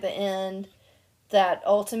song at the end. That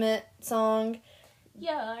ultimate song.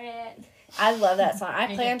 You're it. I love that song.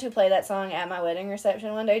 I plan to play that song at my wedding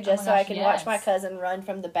reception one day just so I can watch my cousin run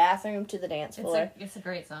from the bathroom to the dance floor. It's a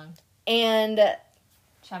great song. And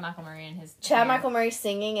Chad Michael Murray and his Michael Murray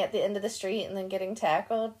singing at the end of the street and then getting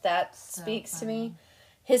tackled. That speaks to me.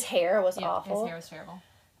 His hair was awful. His hair was terrible.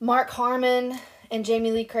 Mark Harmon and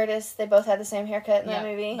Jamie Lee Curtis, they both had the same haircut in that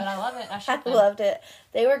movie. But I love it. I loved it.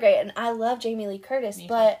 They were great, and I love Jamie Lee Curtis,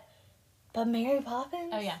 but Mary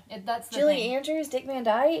Poppins? Oh, yeah. That's the Julie thing. Andrews, Dick Van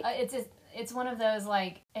Dyke? It's one of those,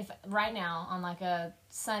 like, if right now, on, like, a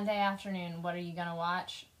Sunday afternoon, what are you gonna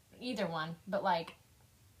watch? Either one. But, like,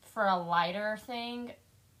 for a lighter thing,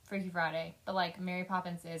 Freaky Friday. But, like, Mary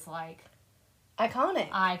Poppins is, like... Iconic.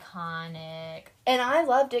 And I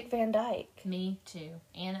love Dick Van Dyke. Me, too.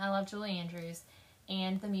 And I love Julie Andrews.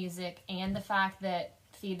 And the music. And the fact that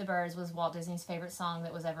Feed the Birds was Walt Disney's favorite song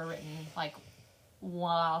that was ever written, like,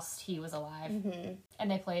 whilst he was alive. Mm-hmm. And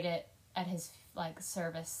they played it at his, like,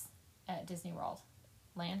 service at Disney World.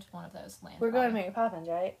 Land? One of those. Land. We're going Mary Poppins,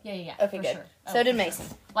 right? Yeah. Okay, good. Sure. So did Mason.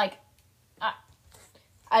 Sure. Like,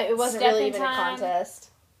 it wasn't really even a contest.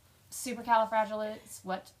 Supercalifragilistic.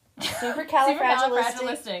 What?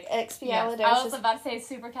 Supercalifragilistic. Expialidocious. Yes, I was about to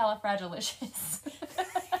say supercalifragilicious.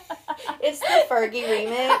 It's the Fergie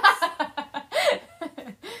remix.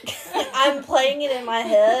 I'm playing it in my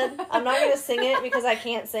head. I'm not going to sing it because I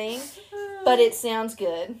can't sing, but it sounds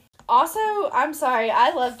good. Also, I'm sorry,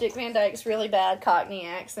 I love Dick Van Dyke's really bad Cockney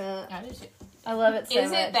accent. I do too. I love it so much.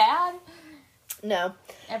 Is it bad? No.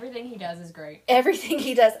 Everything he does is great. Everything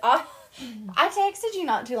he does. I texted you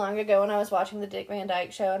not too long ago when I was watching the Dick Van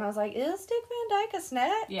Dyke Show, and I was like, is Dick Van Dyke a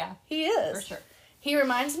snack? Yeah. He is. For sure. He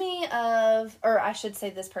reminds me of, or I should say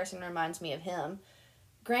this person reminds me of him.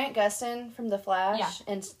 Grant Gustin from The Flash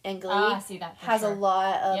and Glee I see that has a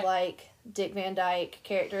lot of, like, Dick Van Dyke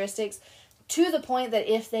characteristics, to the point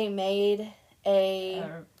that if they made a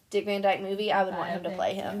Dick Van Dyke movie, I would want him to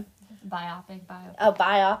play him. Biopic. A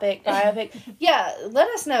biopic. Yeah, let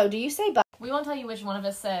us know. Do you say We won't tell you which one of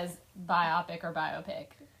us says biopic or biopic.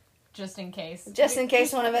 Just in case. Just in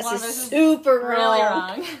case one of us is super really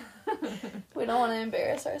wrong. We don't want to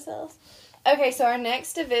embarrass ourselves. Okay, so our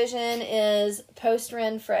next division is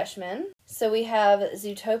post-Ren freshmen. So we have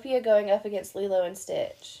Zootopia going up against Lilo and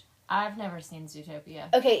Stitch. I've never seen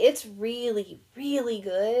Zootopia. Okay, it's really, really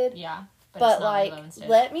good. Yeah. But like,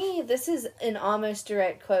 this is an almost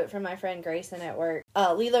direct quote from my friend Grayson at work.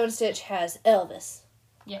 Lilo and Stitch has Elvis.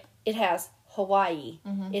 Yep. It has Hawaii.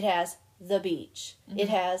 Mm-hmm. It has the beach. Mm-hmm. It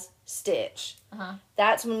has Stitch. Uh-huh.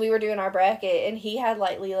 That's when we were doing our bracket, and he had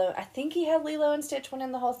like Lilo. I think he had Lilo and Stitch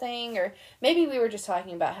winning the whole thing, or maybe we were just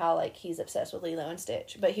talking about how like he's obsessed with Lilo and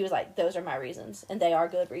Stitch. But he was like, "Those are my reasons, and they are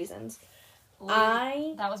good reasons."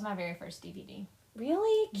 That was my very first DVD.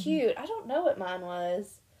 Really cute. I don't know what mine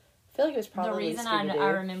was. I feel like it was probably the reason I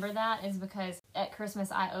remember that is because at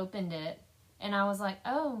Christmas I opened it and I was like,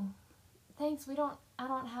 "Oh, thanks. I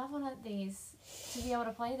don't have one of these to be able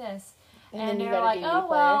to play this." And they were like, "Oh,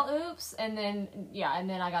 well, oops." And then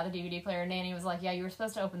I got the DVD player, and Nanny was like, "Yeah, you were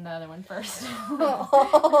supposed to open the other one first."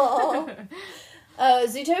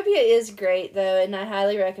 Zootopia is great, though, and I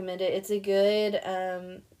highly recommend it. It's a good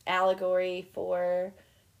allegory for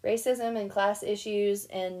racism and class issues,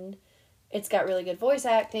 and it's got really good voice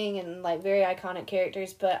acting and, like, very iconic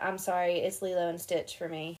characters, but I'm sorry, it's Lilo and Stitch for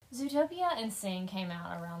me. Zootopia and Sing came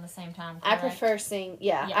out around the same time, correct? I prefer Sing.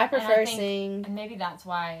 Yeah, I prefer Sing. And maybe that's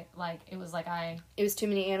why, like, it was like It was too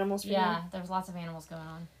many animals for me? Yeah, there was lots of animals going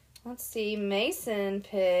on. Let's see, Mason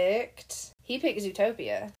picked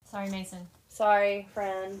Zootopia. Sorry, Mason. Sorry,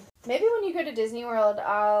 friend. Maybe when you go to Disney World,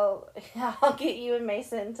 I'll get you and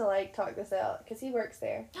Mason to, like, talk this out, because he works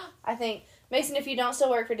there. I think. Mason, if you don't still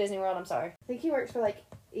work for Disney World, I'm sorry. I think he works for, like,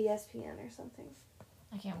 ESPN or something.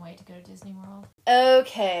 I can't wait to go to Disney World.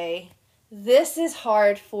 Okay. This is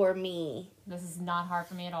hard for me. This is not hard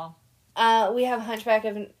for me at all. We have Hunchback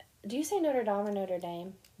of... Do you say Notre Dame or Notre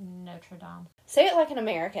Dame? Notre Dame. Say it like an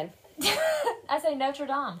American. I say Notre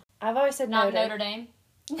Dame. I've always said Not Notre Dame.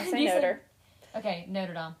 I say Notre. Okay,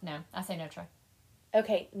 Notre Dame. No, I say Notre.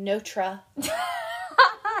 Okay, Notre.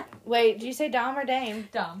 Wait, did you say Dom or Dame?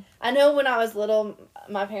 Dom. I know when I was little,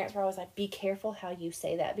 my parents were always like, be careful how you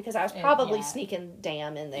say that. Because I was probably sneaking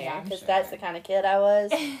Dam in there. Because that's the kind of kid I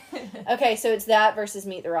was. Okay, so it's that versus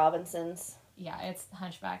Meet the Robinsons. Yeah, it's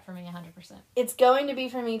Hunchback for me 100%. It's going to be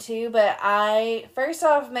for me too, but first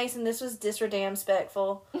off, Mason, this was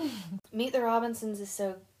disrespectful. Meet the Robinsons is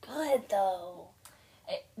so good, though.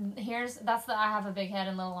 I have a big head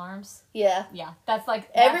and little arms. Yeah. Yeah,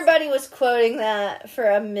 everybody was quoting that for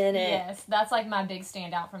a minute. Yes, that's like my big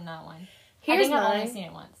standout from that one. I've only seen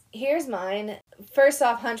it once. Here's mine. First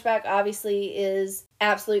off, Hunchback obviously is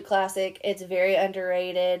absolute classic. It's very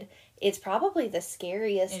underrated. It's probably the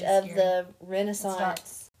scariest of the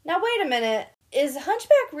Renaissance. Now, wait a minute. Is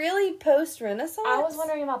Hunchback really post-Renaissance? I was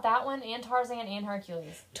wondering about that one and Tarzan and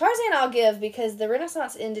Hercules. Tarzan I'll give because the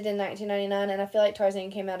Renaissance ended in 1999 and I feel like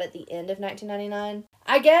Tarzan came out at the end of 1999.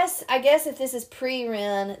 I guess if this is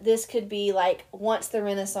pre-Ren, this could be like once the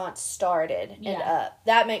Renaissance started and up.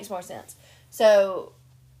 That makes more sense. So,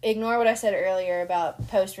 ignore what I said earlier about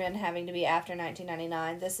post-Ren having to be after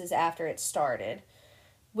 1999. This is after it started,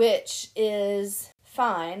 which is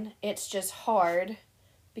fine. It's just hard.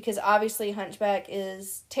 Because obviously Hunchback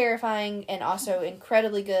is terrifying and also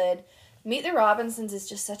incredibly good. Meet the Robinsons is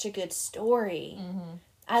just such a good story. Mm-hmm.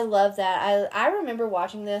 I love that. I remember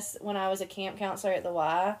watching this when I was a camp counselor at the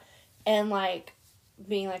Y and like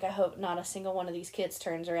being like, I hope not a single one of these kids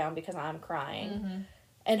turns around because I'm crying. Mm-hmm.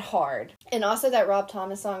 And hard. And also that Rob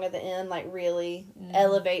Thomas song at the end like really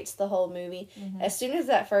elevates the whole movie. Mm-hmm. As soon as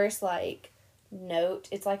that first like note,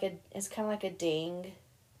 it's kind of like a ding.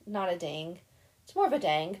 Not a ding. It's more of a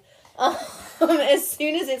dang. As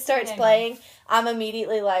soon as it starts playing, I'm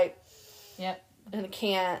immediately like, yep. And I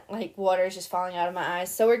can't, like, water is just falling out of my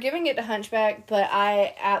eyes. So we're giving it to Hunchback, but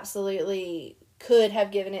I absolutely could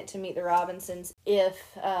have given it to Meet the Robinsons if,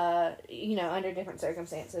 under different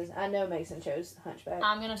circumstances. I know Mason chose Hunchback.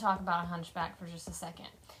 I'm going to talk about Hunchback for just a second.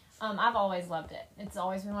 I've always loved it. It's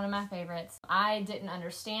always been one of my favorites. I didn't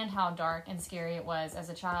understand how dark and scary it was as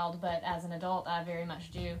a child, but as an adult, I very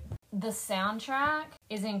much do. The soundtrack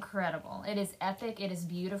is incredible. It is epic. It is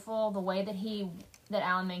beautiful. The way that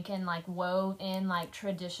Alan Menken like wove in like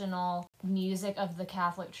traditional music of the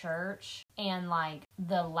Catholic Church and like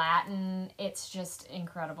the Latin, it's just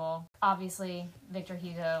incredible. Obviously, Victor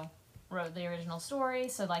Hugo wrote the original story,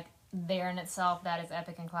 so like there in itself, that is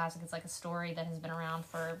epic and classic. It's like a story that has been around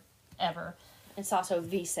forever. It's also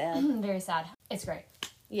sad. Very sad. It's great.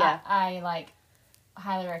 Yeah. I like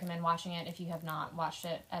highly recommend watching it if you have not watched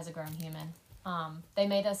it as a grown human. They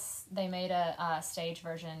made a stage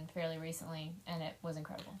version fairly recently, and it was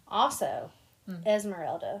incredible. Also,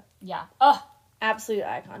 Esmeralda. Yeah. Oh, absolute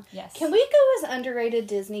icon. Yes. Can we go as underrated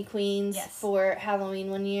Disney queens for Halloween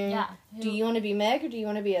one year? Yeah. Do you want to be Meg or do you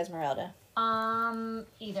want to be Esmeralda?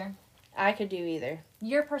 Either. I could do either.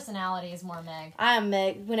 Your personality is more Meg. I am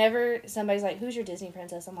Meg. Whenever somebody's like, who's your Disney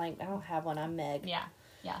princess? I'm like, I don't have one. I'm Meg. Yeah.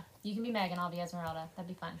 Yeah. You can be Meg and I'll be Esmeralda. That'd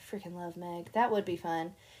be fun. Freaking love Meg. That would be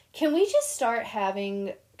fun. Can we just start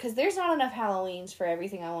having... Because there's not enough Halloweens for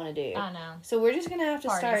everything I want to do. I know. So we're just going to have to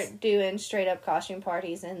start doing straight up costume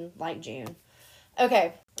parties in like June.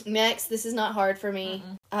 Okay. Next, this is not hard for me.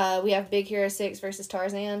 We have Big Hero 6 versus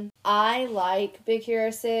Tarzan. I like Big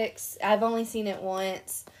Hero 6. I've only seen it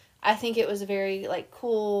once. I think it was a very like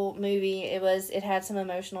cool movie. It had some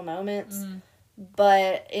emotional moments.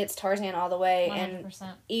 But it's Tarzan all the way. 100%.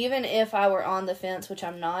 And even if I were on the fence, which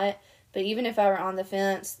I'm not, but even if I were on the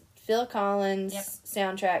fence, Phil Collins'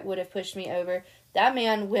 soundtrack would have pushed me over. That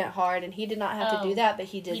man went hard, and he did not have to do that, but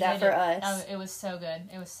he did that for us. Oh, it was so good.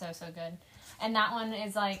 It was so good. And that one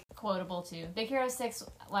is, like, quotable, too. Big Hero 6,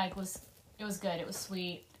 like, was good. It was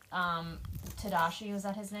sweet. Tadashi, was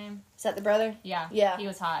that his name? Is that the brother? Yeah. Yeah. He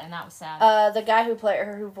was hot, and that was sad. The guy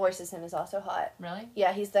who voices him is also hot. Really?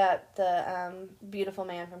 Yeah, he's the beautiful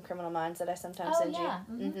man from Criminal Minds that I sometimes send you.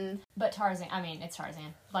 Mm-hmm. But Tarzan, I mean, it's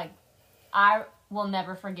Tarzan. Like, I will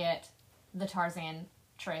never forget the Tarzan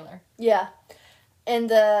trailer. Yeah. And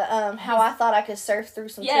the, how I thought I could surf through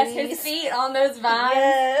some trees. Yes, his feet on those vines.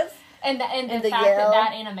 Yes. And the fact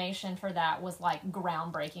that animation for that was, like,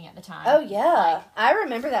 groundbreaking at the time. Oh, yeah. Like, I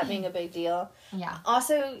remember that being a big deal. Yeah.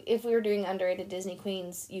 Also, if we were doing underrated Disney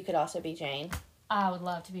queens, you could also be Jane. I would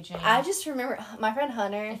love to be Jane. I just remember, my friend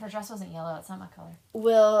Hunter... If her dress wasn't yellow, it's not my color.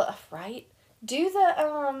 Right? Do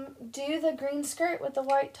the green skirt with the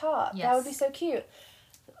white top. Yes. That would be so cute.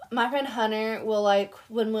 My friend Hunter will, like,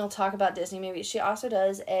 when we'll talk about Disney movies, she also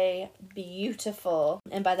does a beautiful,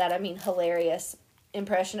 and by that I mean hilarious,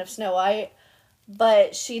 impression of Snow White.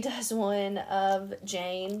 But she does one of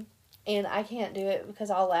Jane, and I can't do it because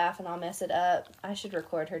I'll laugh and I'll mess it up. I should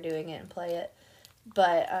record her doing it and play it.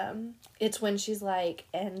 But it's when she's like,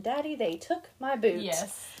 and Daddy, they took my boots.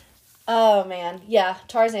 Yes. Oh, man. Yeah,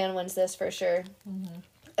 Tarzan wins this for sure. Mm-hmm.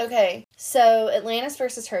 Okay, so Atlantis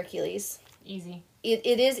versus Hercules. Easy.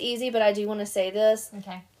 It is easy, but I do want to say this.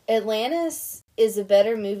 Okay. Atlantis is a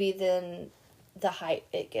better movie than the hype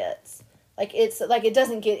it gets. Like, it's, like, it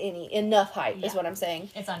doesn't get enough hype, is what I'm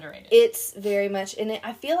saying. It's underrated. It's very much, and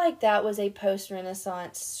I feel like that was a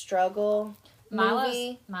post-Renaissance struggle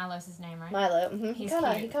movie. Milo's his name, right? Milo. Mm-hmm. He's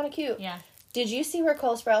kind of cute. Yeah. Did you see where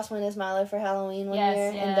Cole Sprouse went as Milo for Halloween one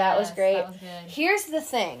year? Yes, and that was great. That was good. Here's the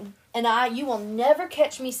thing, and you will never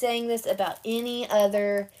catch me saying this about any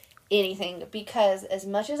other anything, because as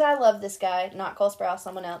much as I love this guy, not Cole Sprouse,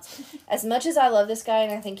 someone else, as much as I love this guy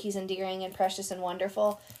and I think he's endearing and precious and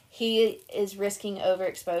wonderful, he is risking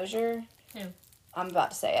overexposure. Who? I'm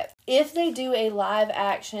about to say it. If they do a live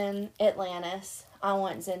action Atlantis, I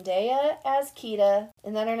want Zendaya as Kida.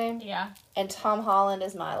 Isn't that her name? Yeah. And Tom Holland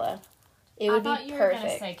as Milo. It would be perfect. I thought you were going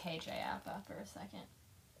to say KJ Apa for a second.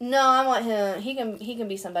 No, I want him. He can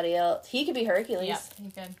be somebody else. He could be Hercules. Yep, he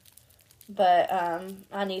could. But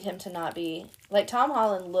I need him to not be... Like, Tom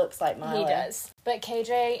Holland looks like Milo. He does. But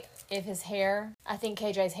KJ, if his hair... I think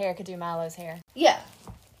KJ's hair could do Milo's hair. Yeah.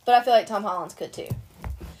 But I feel like Tom Holland's could, too.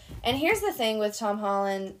 And here's the thing with Tom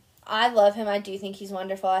Holland. I love him. I do think he's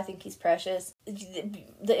wonderful. I think he's precious.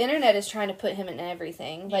 The internet is trying to put him in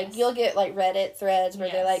everything. Yes. Like, you'll get, like, Reddit threads where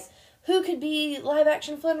they're like, who could be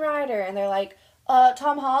live-action Flynn Rider? And they're like,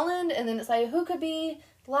 Tom Holland. And then it's like, who could be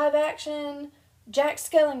live-action... Jack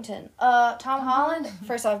Skellington. Tom Holland.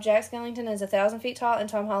 First off, Jack Skellington is 1,000 feet tall and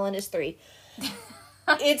Tom Holland is 3.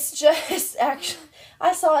 It's just, actually,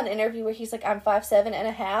 I saw an interview where he's like, I'm 5'7" and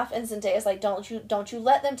a half, and Zendaya's like, don't you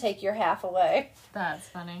let them take your half away. That's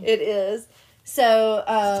funny. It is. So,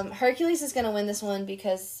 Hercules is going to win this one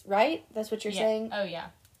because, right? That's what you're saying? Oh, yeah.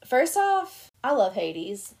 First off, I love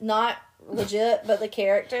Hades. Not legit, but the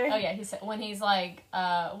character. Oh, yeah. When he's like,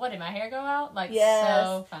 what, did my hair go out? Like,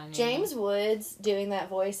 so funny. James Woods doing that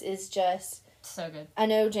voice is just... so good. I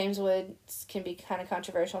know James Woods can be kind of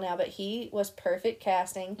controversial now, but he was perfect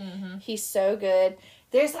casting. Mm-hmm. He's so good.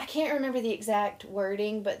 I can't remember the exact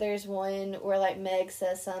wording, but there's one where, like, Meg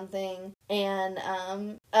says something, and,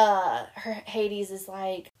 Hades is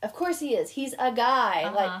like, of course he is. He's a guy.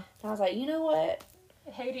 Uh-huh. Like, and I was like, you know what?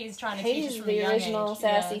 Hades trying to teach us from a young age. Hades, the original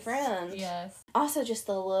sassy friend. Yes. Also, just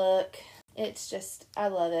the look. It's just, I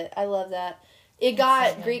love it. I love that. It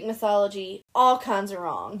got so Greek mythology all kinds of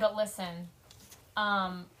wrong. But listen,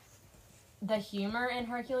 the humor in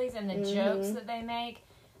Hercules and the jokes that they make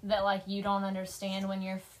that, like, you don't understand when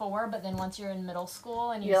you're 4, but then once you're in middle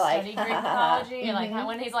school and you study Greek mythology, you're like,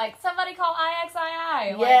 when he's like, somebody call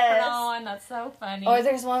IXII. Like, put on. That's so funny. Or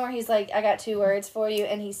there's one where he's like, I got 2 words for you,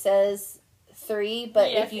 and he says 3,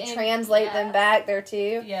 but if you translate them back, they're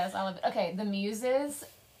 2. Yes, I love it. Okay, the Muses.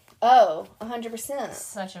 Oh, 100%.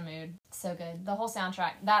 Such a mood. So good. The whole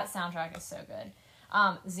soundtrack. That soundtrack is so good.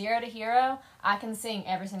 0 to Hero. I can sing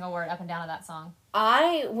every single word up and down of that song.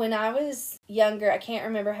 When I was younger, I can't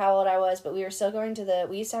remember how old I was, but we were still going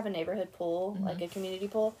we used to have a neighborhood pool, like a community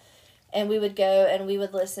pool. And we would go and we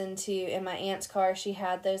would listen to, in my aunt's car, she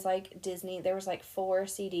had those, like, Disney, there was, like, 4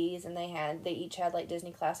 CDs, and they each had, like,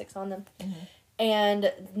 Disney classics on them. Mm-hmm.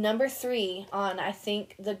 And number 3 on, I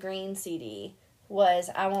think, the green CD was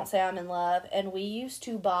I Won't Say I'm in Love, and we used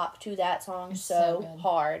to bop to that song so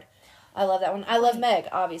hard. I love that one. I love Meg,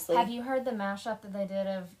 obviously. Have you heard the mashup that they did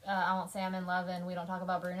of I Won't Say I'm in Love and We Don't Talk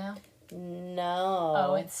About Bruno? No.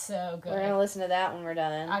 Oh, it's so good. We're going to listen to that when we're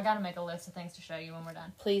done. I got to make a list of things to show you when we're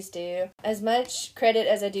done. Please do. As much credit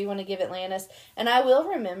as I do want to give Atlantis, and I will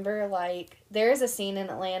remember, like, there is a scene in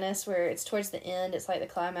Atlantis where it's towards the end, it's like the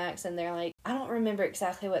climax, and they're like, I don't remember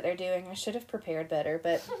exactly what they're doing. I should have prepared better,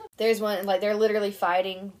 but there's one, like, they're literally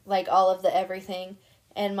fighting, like, all of the everything,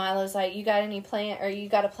 and Milo's like, you got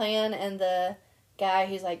a plan, and the guy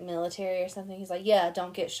who's like military or something, he's like, yeah,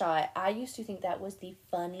 don't get shot. I used to think that was the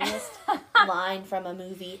funniest line from a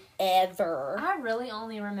movie ever. I really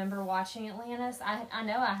only remember watching Atlantis. I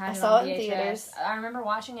know I saw it on VHS. In theaters. I remember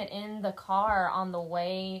watching it in the car on the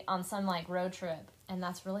way on some, like, road trip, and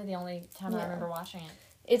that's really the only time I remember watching it.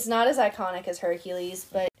 It's not as iconic as Hercules,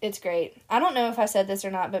 but it's great. I don't know if I said this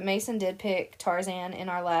or not, but Mason did pick Tarzan in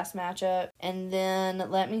our last matchup. And then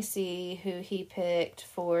let me see who he picked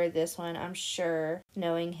for this one. I'm sure,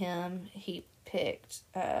 knowing him, he picked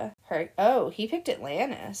he picked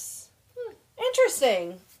Atlantis.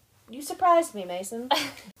 Interesting. You surprised me, Mason.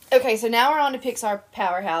 Okay, so now we're on to Pixar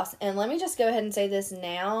Powerhouse. And let me just go ahead and say this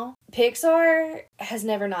now. Pixar has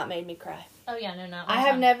never not made me cry. Oh, yeah, no, not I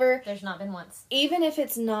have never... There's not been once. Even if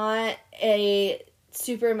it's not a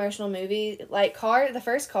super emotional movie, like the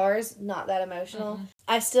first Cars, not that emotional.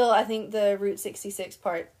 Mm-hmm. I think the Route 66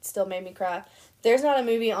 part still made me cry. There's not a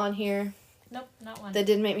movie on here... Nope, not one. That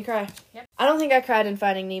didn't make me cry. Yep. I don't think I cried in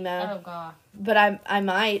Finding Nemo. Oh, God. But I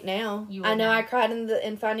might now. I know now. I cried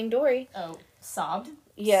in Finding Dory. Oh, sobbed?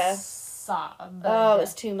 Yeah. Sobbed. Oh, it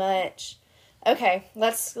was too much. Okay,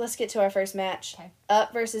 let's get to our first match. Okay.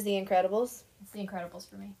 Up versus The Incredibles. It's The Incredibles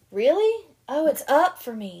for me. Really? Oh, it's Up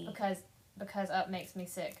for me. Because Up makes me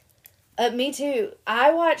sick. Me too.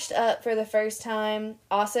 I watched Up for the first time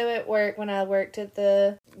also at work when I worked at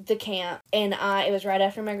the camp, and it was right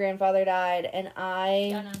after my grandfather died, and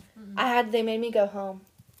they made me go home.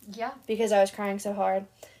 Yeah. Because I was crying so hard.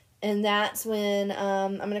 And that's when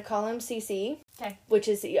I'm going to call him CC. Okay. Which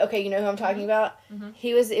is okay, you know who I'm talking about? Mm-hmm.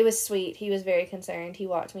 It was sweet. He was very concerned. He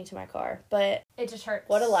walked me to my car. But it just hurts.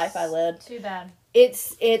 What a life I led. Too bad.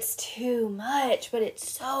 It's too much, but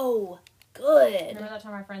it's so good. Remember that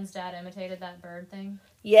time our friend's dad imitated that bird thing?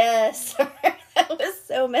 Yes. That was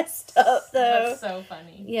so messed up, though. That's so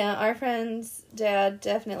funny. Yeah, our friend's dad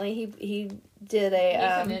definitely, he did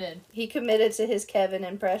a... He committed to his Kevin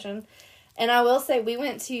impression. And I will say, we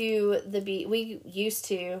went to the beach. We used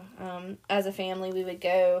to, as a family, we would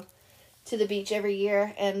go to the beach every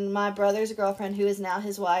year. And my brother's girlfriend, who is now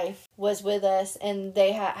his wife, was with us. And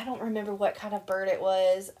they had, I don't remember what kind of bird it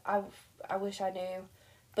was. I wish I knew.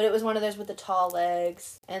 But it was one of those with the tall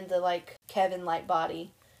legs and the, like, Kevin-like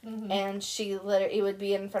body. Mm-hmm. And it would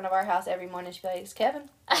be in front of our house every morning. She'd be like, "It's Kevin."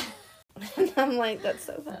 And I'm like, that's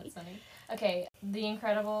so funny. That's funny. Okay, The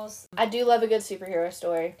Incredibles. I do love a good superhero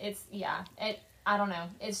story. I don't know.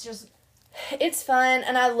 It's just... It's fun,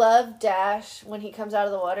 and I love Dash when he comes out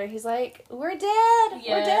of the water. He's like, "We're dead. Yes.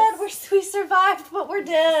 We're dead. We survived, but we're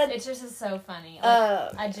dead." It just is so funny.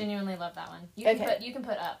 I genuinely love that one. You can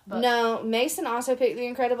put Up. But... No, Mason also picked The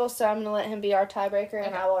Incredibles, so I'm going to let him be our tiebreaker,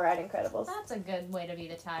 and I will write Incredibles. That's a good way to be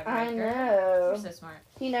the tiebreaker. I know. You're so smart.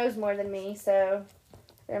 He knows more than me, so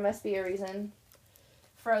there must be a reason.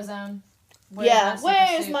 Frozone.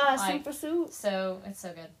 Where's my super suit? So, it's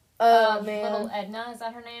so good. Oh, man. Little Edna, is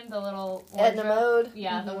that her name? The little wardrobe? Edna Mode?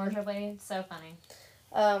 Yeah, mm-hmm. The wardrobe lady. So funny.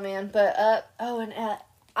 Oh, man. But Up... Oh, and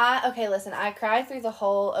okay, listen. I cried through the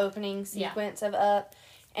whole opening sequence of Up.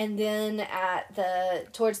 And then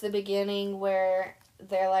towards the beginning where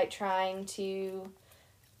they're, like, trying to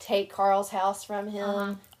take Carl's house from him.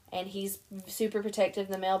 Uh-huh. And he's super protective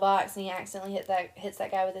in the mailbox. And he accidentally hits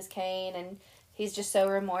that guy with his cane. And... He's just so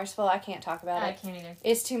remorseful. I can't talk about it. I can't either.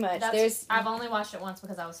 It's too much. I've only watched it once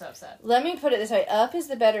because I was so upset. Let me put it this way. Up is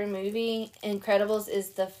the better movie. Incredibles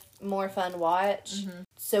is the more fun watch. Mm-hmm.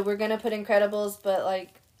 So we're going to put Incredibles, but like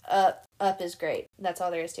Up is great. That's all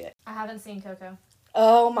there is to it. I haven't seen Coco.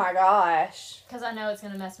 Oh my gosh. Because I know it's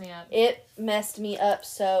going to mess me up. It messed me up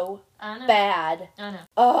so bad. I know.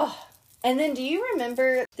 Oh. And then, do you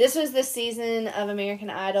remember, this was the season of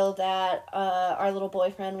American Idol that our little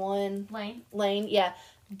boyfriend won? Lane, yeah.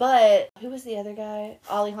 But, who was the other guy?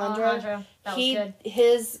 Alejandro. That was good.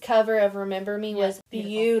 His cover of Remember Me was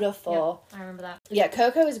beautiful. Yep, I remember that. Yeah,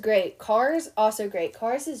 Coco is great. Cars, also great.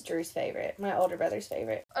 Cars is Drew's favorite. My older brother's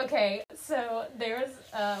favorite. Okay, so there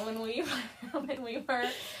was, when we were,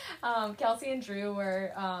 Kelsey and Drew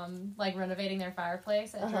were, like, renovating their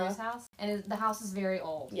fireplace at Drew's house. And the house is very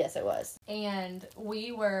old. Yes, it was. And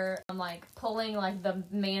we were, like, pulling, like, the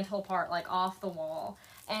mantle part, like, off the wall.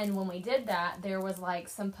 And when we did that, there was, like,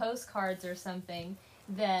 some postcards or something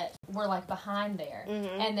that were, like, behind there.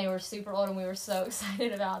 Mm-hmm. And they were super old, and we were so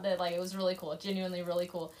excited about it. Like, it was really cool. Genuinely really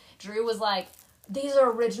cool. Drew was like, "These are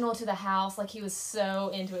original to the house." Like, he was so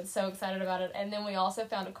into it, so excited about it. And then we also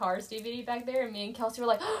found a Cars DVD back there, and me and Kelsey were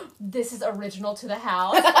like, "Oh, this is original to the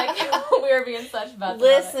house." Like, we were being such butts.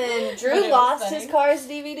 Listen, Drew lost his Cars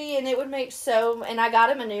DVD, and it would make and I got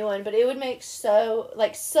him a new one, but it would make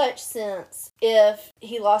such sense if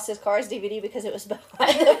he lost his Cars DVD because it was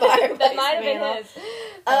behind the fireplace. That might have been his.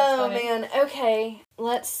 Oh, man. Okay,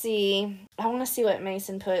 let's see. I want to see what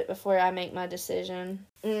Mason put before I make my decision.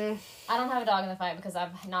 I don't have a dog in the fight because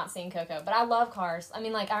I've not seen Coco, but I love Cars. I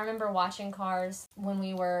mean, like, I remember watching Cars when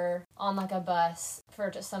we were on, like, a bus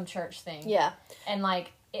for just some church thing. Yeah. And,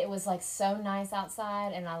 like, it was, like, so nice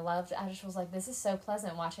outside, and I just was like, this is so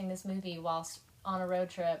pleasant watching this movie whilst on a road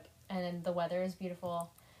trip, and the weather is beautiful,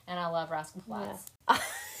 and I love Rascal Flatts.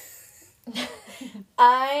 Yeah.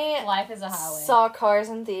 Life is a highway. Saw Cars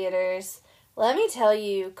in theaters. Let me tell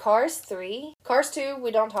you, Cars 3, Cars 2,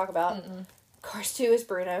 we don't talk about. Mm-mm. Cars 2 is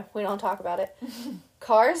Bruno. We don't talk about it.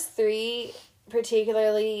 Cars 3,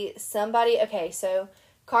 particularly, okay, so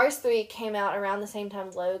Cars 3 came out around the same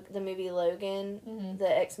time the movie Logan, mm-hmm.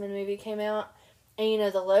 the X-Men movie came out. And, you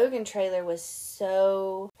know, the Logan trailer was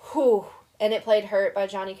so, and it played Hurt by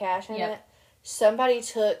Johnny Cash in it. Somebody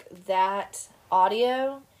took that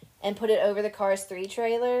audio and put it over the Cars 3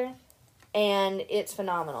 trailer, and it's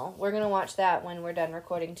phenomenal. We're going to watch that when we're done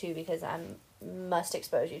recording, too, because I must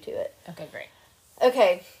expose you to it. Okay, great.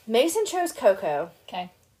 Okay, Mason chose Coco.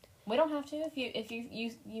 Okay. We don't have to if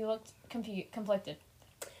you looked conflicted.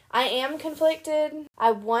 I am conflicted.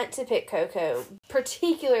 I want to pick Coco,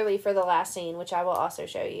 particularly for the last scene, which I will also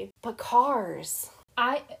show you. But Cars.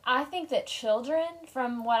 I think that children,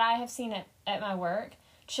 from what I have seen at my work,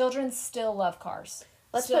 children still love Cars.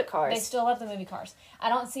 Let's put Cars. They still love the movie Cars. I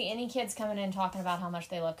don't see any kids coming in talking about how much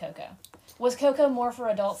they love Coco. Was Coco more for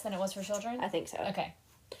adults than it was for children? I think so. Okay.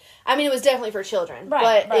 I mean, it was definitely for children.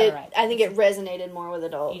 Right, but I think it resonated more with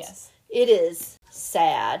adults. Yes. It is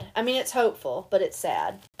sad. I mean, it's hopeful, but it's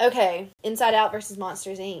sad. Okay, Inside Out versus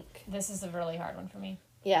Monsters, Inc. This is a really hard one for me.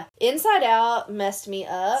 Yeah. Inside Out messed me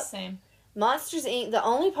up. Same. Monsters, Inc., the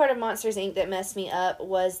only part of Monsters, Inc. that messed me up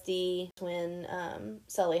was when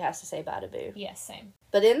Sully has to say bye to Boo. Yes, same.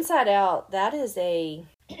 But Inside Out, that is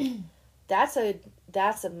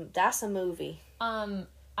that's a movie.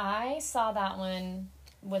 I saw that one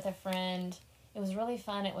with a friend. It was really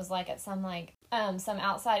fun. It was like at some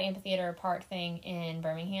outside amphitheater park thing in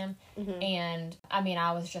Birmingham. Mm-hmm. And I mean,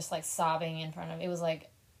 I was just like sobbing in front of it. Was like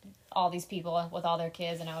all these people with all their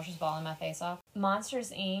kids, and I was just bawling my face off.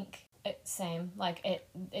 Monsters, Inc., same. Like,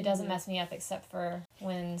 it doesn't mess me up except for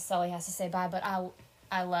when Sully has to say bye, but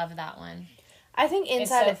I love that one. I think it's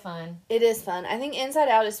so fun. It is fun. I think Inside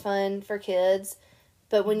Out is fun for kids,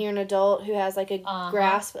 but when you're an adult who has like a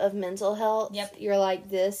grasp of mental health, you're like,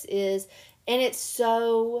 this is, and it's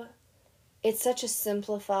such a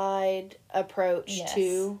simplified approach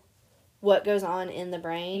to what goes on in the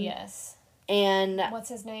brain. Yes. And what's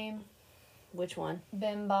his name? Which one?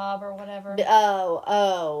 Ben Bob or whatever.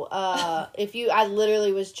 I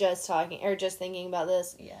literally was just thinking about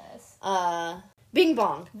this. Yes. Bing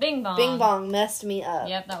Bong. Bing Bong. Bing Bong messed me up.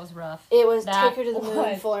 Yep, that was rough. It was take her to the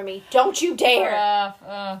moon for me. Don't you dare.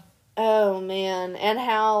 Rough. Oh, man. And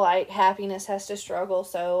how, like, happiness has to struggle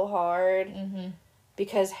so hard. Mm-hmm.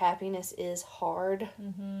 Because happiness is hard.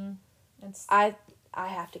 Mm-hmm. I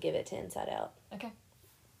have to give it to Inside Out. Okay.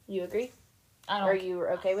 You agree? Are you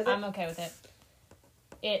okay with it? I'm okay with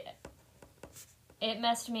it. It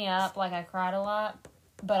messed me up. Like, I cried a lot,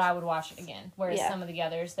 but I would watch it again. Whereas some of the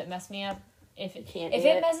others that messed me up, if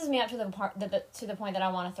it messes me up to the point that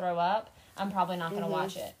I want to throw up, I'm probably not going to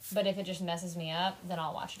watch it. But if it just messes me up, then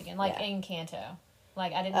I'll watch it again. Like Encanto.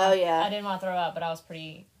 Like, I didn't want to throw up, but I was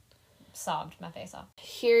pretty sobbed my face off.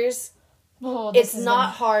 It's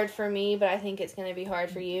not hard for me, but I think it's going to be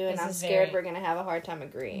hard for you, and I'm scared we're going to have a hard time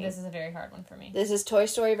agreeing. This is a very hard one for me. This is Toy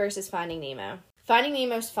Story versus Finding Nemo. Finding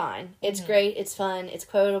Nemo's fine. It's great. It's fun. It's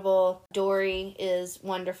quotable. Dory is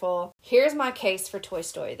wonderful. Here's my case for Toy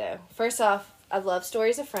Story, though. First off, I love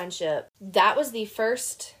Stories of Friendship. That was the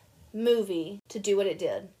first movie to do what it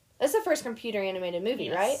did. That's the first computer animated movie,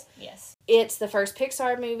 right? Yes. It's the first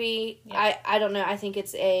Pixar movie. Yep. I don't know. I think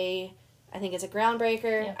it's a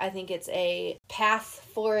groundbreaker. Yep. I think it's a path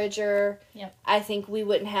forager. Yep. I think we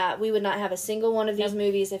would not have a single one of these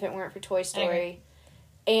movies if it weren't for Toy Story.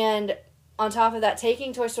 And on top of that,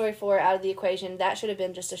 taking Toy Story 4 out of the equation, that should have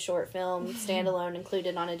been just a short film, standalone,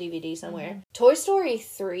 included on a DVD somewhere. Mm-hmm. Toy Story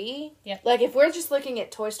 3, like if we're just looking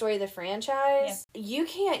at Toy Story the franchise, you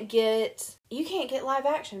can't get live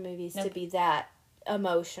action movies to be that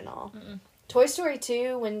emotional. Mm-mm. Toy Story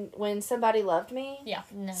 2, when Somebody Loved Me,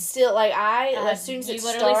 still, like, as soon as it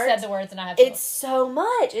starts, you literally said the words and I have to it's so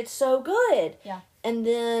much, it's so good. Yeah. And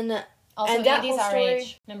then... Also, and that Andy's whole story, our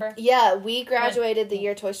age, remember? Yeah, we graduated the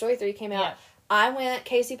year Toy Story 3 came out. Yeah. I went,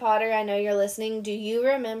 Casey Potter, I know you're listening. Do you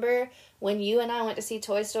remember when you and I went to see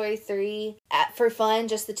Toy Story 3 for fun,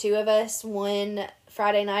 just the two of us, one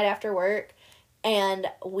Friday night after work? And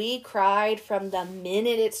we cried from the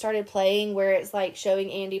minute it started playing, where it's like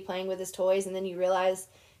showing Andy playing with his toys, and then you realize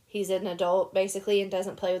he's an adult, basically, and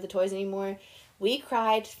doesn't play with the toys anymore. We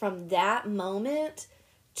cried from that moment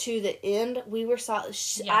to the end, we were solid.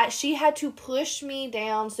 She had to push me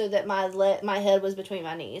down so that my head was between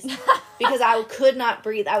my knees because I could not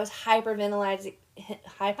breathe. I was hyperventilating.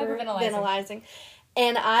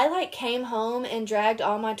 And I, like, came home and dragged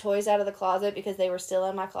all my toys out of the closet because they were still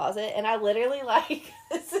in my closet. And I literally, like,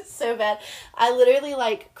 this is so bad. I literally,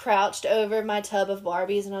 like, crouched over my tub of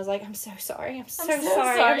Barbies and I was like, I'm so sorry. I'm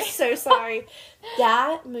so sorry.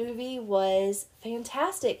 That movie was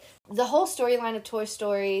fantastic. The whole storyline of Toy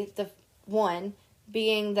Story, the one,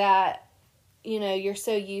 being that, you know, you're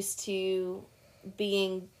so used to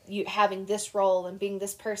having this role and being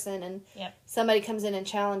this person, and somebody comes in and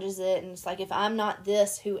challenges it, and it's like, if I'm not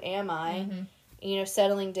this, who am I? Mm-hmm. You know,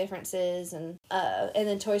 settling differences, and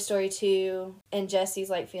then Toy Story 2 and Jesse's,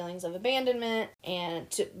 like, feelings of abandonment, and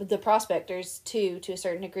the Prospectors too, to a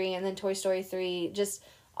certain degree, and then Toy Story 3, just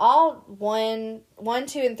all 1,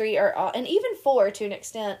 2, and 3 are all, and even 4 to an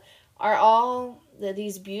extent, are all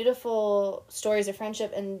these beautiful stories of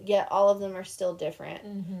friendship, and yet all of them are still different.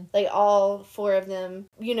 Mm-hmm. Like, all 4 of them,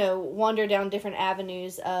 you know, wander down different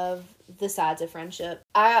avenues of the sides of friendship.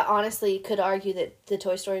 I honestly could argue that the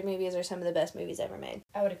Toy Story movies are some of the best movies ever made.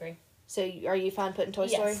 I would agree. So, are you fine putting Toy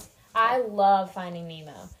Story? Yes. I love Finding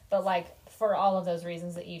Nemo, but, like, for all of those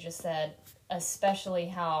reasons that you just said, especially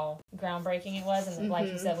how groundbreaking it was, and mm-hmm.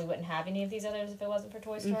 like you said, we wouldn't have any of these others if it wasn't for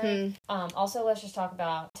Toy Story. Mm-hmm. Also, let's just talk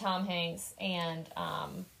about Tom Hanks and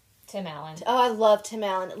Tim Allen. Oh, I love Tim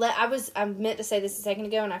Allen. I meant to say this a second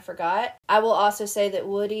ago and I forgot. I will also say that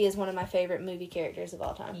Woody is one of my favorite movie characters of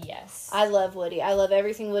all time. Yes. I love Woody. I love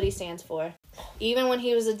everything Woody stands for. Even when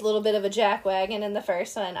he was a little bit of a jackwagon in the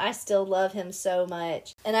first one, I still love him so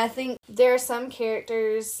much. And I think there are some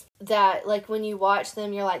characters that, like, when you watch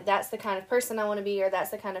them, you're like, that's the kind of person I want to be, or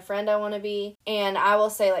that's the kind of friend I want to be. And I will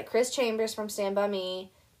say, like, Chris Chambers from Stand By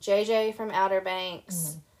Me, JJ from Outer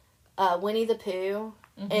Banks, mm-hmm. Winnie the Pooh,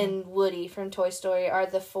 mm-hmm. and Woody from Toy Story are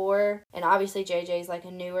the 4, and obviously JJ's, like,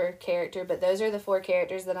 a newer character, but those are the 4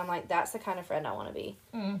 characters that I'm like, that's the kind of friend I want to be.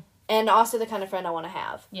 Mm. And also the kind of friend I want to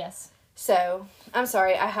have. Yes. So, I'm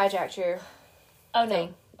sorry, I hijacked your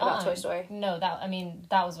thing about Toy Story. No, that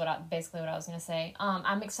was basically what I was going to say.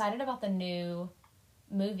 I'm excited about the new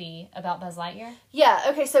movie about Buzz Lightyear. Yeah,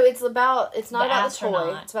 okay, so it's not about the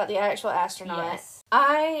toy, it's about the actual astronaut. Yes.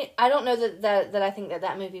 I don't know that I think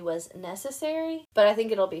that movie was necessary, but I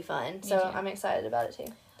think it'll be fun, so I'm excited about it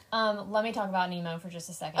too. Let me talk about Nemo for just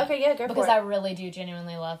a second. Okay, yeah, go for it. Because I really do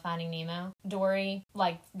genuinely love Finding Nemo. Dory,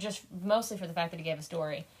 like, just mostly for the fact that he gave us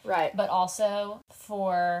Dory. Right. But also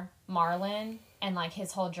for Marlin and, like,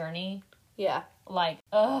 his whole journey. Yeah. Like,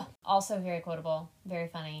 also very quotable, very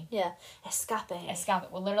funny. Yeah.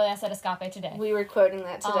 Escape. Well, literally I said escape today. We were quoting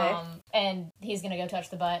that today. And he's gonna go touch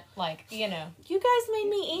the butt, like, you know. You guys made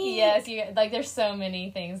me eat. Yes, like, there's so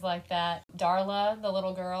many things like that. Darla, the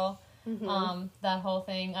little girl. Mm-hmm. That whole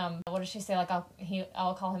thing. What does she say? Like,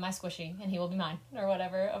 I'll call him my squishy, and he will be mine, or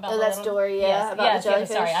whatever. About that's Dory. Yeah, yes, about the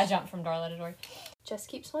jellyfish. Sorry, I jumped from Darla to Dory. Just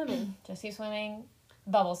keep swimming. Just keep swimming.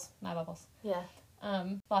 Bubbles, my bubbles. Yeah.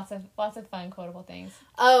 Lots of fun quotable things.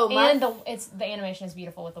 Oh, and the animation is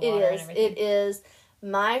beautiful with the water and everything. It is.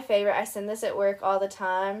 My favorite, I send this at work all the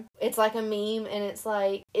time. It's like a meme, and it's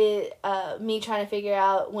like me trying to figure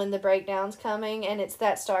out when the breakdown's coming, and it's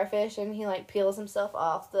that starfish, and he, like, peels himself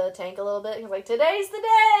off the tank a little bit. He's like, today's the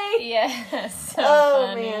day! Yes. So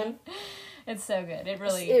funny. Man. It's so good. It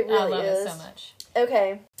really I love it so much.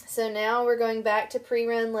 Okay, so now we're going back to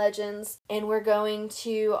pre-run Legends, and we're going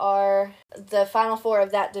to the final 4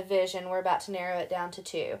 of that division. We're about to narrow it down to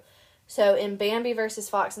 2. So, in Bambi versus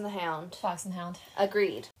Fox and the Hound. Fox and the Hound.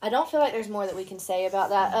 Agreed. I don't feel like there's more that we can say about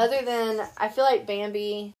that, other than I feel like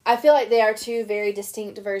they are 2 very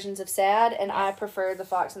distinct versions of sad, and yes. I prefer the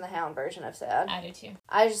Fox and the Hound version of sad. I do too.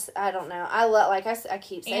 I don't know. I love, like I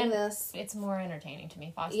keep saying this. It's more entertaining to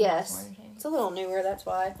me. Fox and the Hound is more entertaining. It's a little newer, that's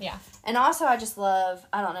why. Yeah. And also, I just love,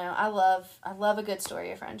 I don't know, I love a good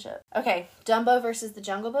story of friendship. Okay, Dumbo versus the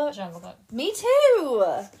Jungle Book. Jungle Book. Me too!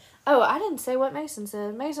 Oh, I didn't say what Mason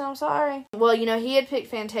said. Mason, I'm sorry. Well, you know, he had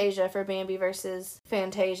picked Fantasia for Bambi versus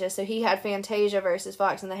Fantasia, so he had Fantasia versus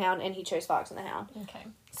Fox and the Hound, and he chose Fox and the Hound. Okay.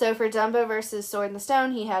 So for Dumbo versus Sword in the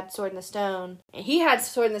Stone, he had Sword in the Stone. And he had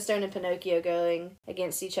Sword in the Stone and Pinocchio going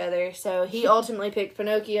against each other, so he ultimately picked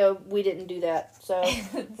Pinocchio. We didn't do that, so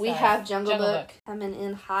we have Jungle Book coming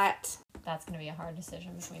in hot. That's going to be a hard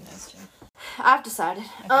decision between those 2. I've decided.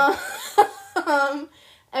 Okay.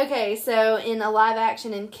 Okay, so in a live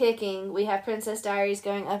action and kicking, we have Princess Diaries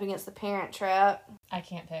going up against The Parent Trap. I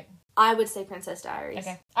can't pick. I would say Princess Diaries.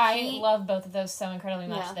 Okay. I love both of those so incredibly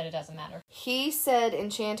much that it doesn't matter. He said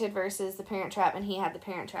Enchanted versus The Parent Trap, and he had The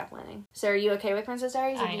Parent Trap winning. So are you okay with Princess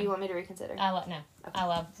Diaries, or do you want me to reconsider? No. Okay. I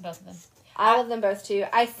love both of them. I love them both, too.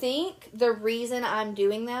 I think the reason I'm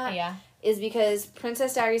doing that is because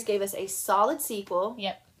Princess Diaries gave us a solid sequel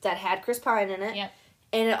that had Chris Pine in it. Yep.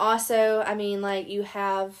 And it also, I mean, like, you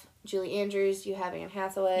have Julie Andrews, you have Anne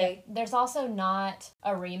Hathaway. Yep. There's also not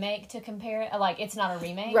a remake to compare it. Like, it's not a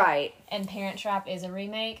remake. Right. And Parent Trap is a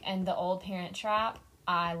remake, and the old Parent Trap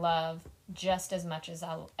I love just as much as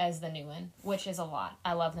the new one, which is a lot.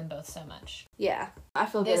 I love them both so much. Yeah, I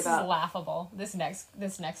feel good about. This is laughable. This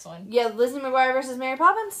next one. Yeah, Lizzie McGuire versus Mary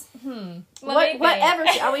Poppins. Whatever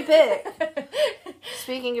shall we pick?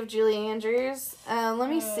 Speaking of Julie Andrews, let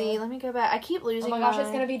me see. Let me go back. I keep losing. Oh my gosh,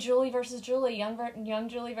 it's gonna be Julie versus Julie, young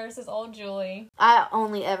Julie versus old Julie. I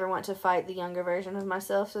only ever want to fight the younger version of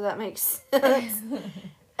myself, so that makes sense.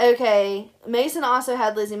 Okay, Mason also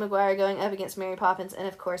had Lizzie McGuire going up against Mary Poppins, and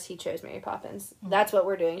of course he chose Mary Poppins. That's what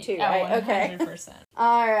we're doing too, right? 100%. Okay.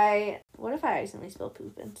 Alright. What if I accidentally spilled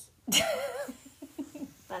poopins?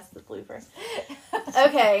 That's the blooper.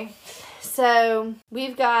 Okay, so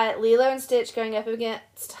we've got Lilo and Stitch going up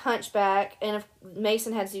against Hunchback, and if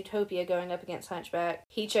Mason had Zootopia going up against Hunchback.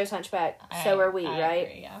 He chose Hunchback, so are we, right?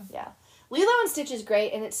 Agree, yeah. Lilo and Stitch is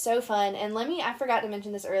great, and it's so fun, and I forgot to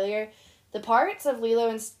mention this earlier. The parts of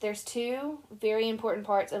there's two very important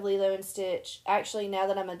parts of Lilo and Stitch. Actually, now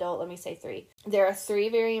that I'm adult, let me say three. There are three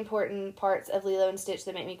very important parts of Lilo and Stitch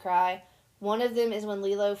that make me cry. One of them is when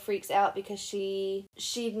Lilo freaks out because I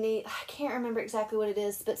can't remember exactly what it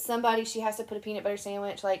is, but she has to put a peanut butter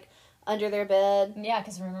sandwich, like, under their bed. Yeah,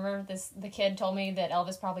 because remember, the kid told me that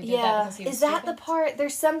Elvis probably did that because he was stupid. Is that the part?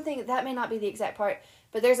 There's something, that may not be the exact part,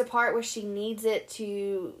 but there's a part where she needs it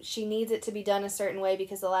to be done a certain way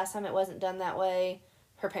because the last time it wasn't done that way,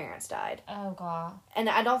 her parents died. Oh, God. And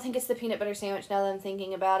I don't think it's the peanut butter sandwich now that I'm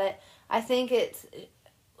thinking about it. I think it's...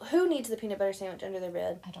 Who needs the peanut butter sandwich under their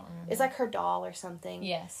bed? I don't remember. It's like her doll or something.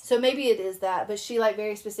 Yes. So maybe it is that, but she, like,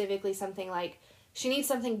 very specifically something like... She needs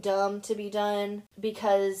something dumb to be done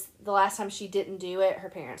because the last time she didn't do it, her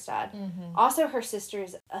parents died. Mm-hmm. Also, her sister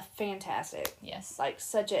is a fantastic. Yes. Like,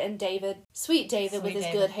 and David. Sweet David with his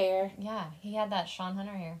good hair. Yeah, he had that Sean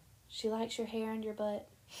Hunter hair. She likes your hair and your butt.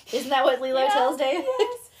 Isn't that what Lilo tells David?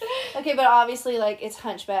 Yes. Okay, but obviously, like, it's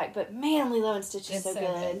Hunchback. But, man, Lilo and Stitch is so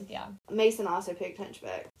good. Yeah. Mason also picked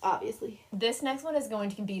Hunchback, obviously. This next one is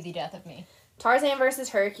going to be the death of me. Tarzan versus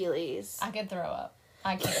Hercules. I could throw up.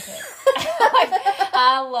 I can't pick.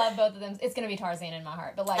 I love both of them. It's gonna be Tarzan in my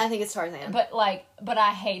heart, but I think it's Tarzan. But I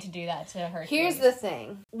hate to do that to Hercules. Here's the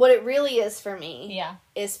thing: what it really is for me,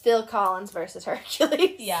 is Phil Collins versus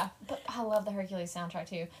Hercules. Yeah, but I love the Hercules soundtrack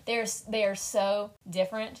too. They are so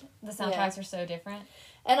different. The soundtracks are so different,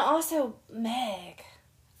 and also Meg.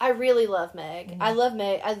 I really love Meg. Mm-hmm. I love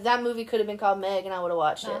Meg. That movie could have been called Meg, and I would have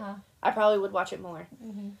watched it. I probably would watch it more.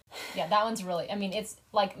 Mm-hmm. Yeah, that one's really... I mean, it's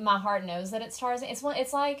like my heart knows that it's Tarzan. It's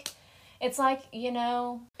like you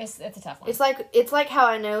know, it's a tough one. It's like how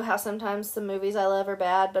I know how sometimes some movies I love are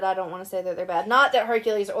bad, but I don't want to say that they're bad. Not that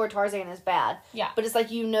Hercules or Tarzan is bad. Yeah, but it's like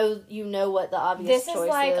you know what the obvious choice is. This is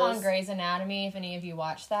like on Grey's Anatomy. If any of you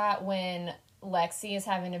watch that, when Lexi is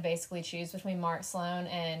having to basically choose between Mark Sloan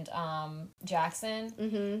and Jackson,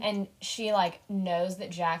 mm-hmm. and she like knows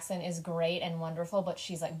that Jackson is great and wonderful, but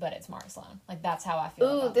she's like, but it's Mark Sloan. Like that's how I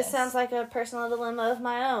feel. Ooh, this sounds like a personal dilemma of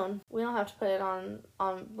my own. We don't have to put it on.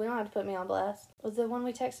 We don't have to put me on blast. It was the one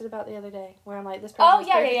we texted about the other day, where I'm like, this person is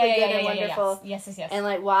perfectly good and wonderful. Yes. And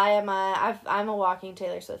like, why am I'm a walking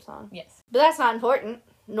Taylor Swift song. Yes, but that's not important.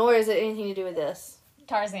 Nor is it anything to do with this.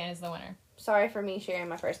 Tarzan is the winner. Sorry for me sharing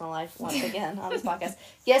my personal life once again on this podcast.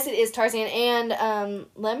 Yes, it is Tarzan. And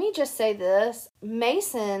let me just say this.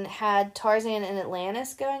 Mason had Tarzan and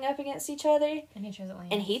Atlantis going up against each other. And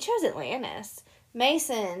he chose Atlantis.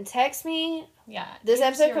 Mason, text me. Yeah. This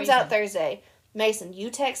episode comes out Thursday. Mason, you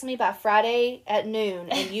text me by Friday at noon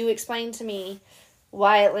and you explain to me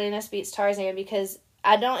why Atlantis beats Tarzan, because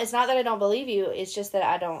it's not that I don't believe you, it's just that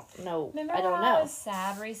I don't know. Remember I don't when know. I was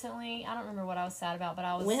sad recently? I don't remember what I was sad about, but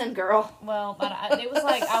I was... When, girl? Well, but it was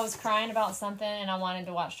like I was crying about something and I wanted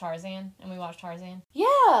to watch Tarzan, and we watched Tarzan. Yeah.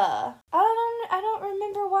 I don't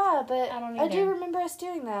remember why, but I do remember us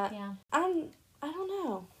doing that. Yeah. I don't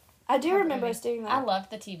know. I do remember us doing that. I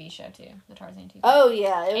loved the TV show, too. The Tarzan TV show. Oh,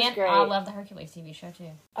 yeah. It was and great. I love the Hercules TV show,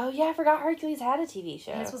 too. Oh, yeah. I forgot Hercules had a TV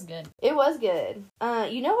show. This was good. It was good.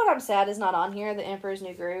 You know what I'm sad is not on here? The Emperor's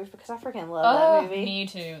New Groove, because I freaking love that movie. Me,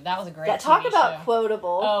 too. That was a great Talk TV about show.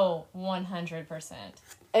 Quotable. Oh, 100%.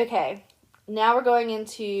 Okay. Now we're going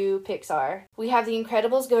into Pixar. We have The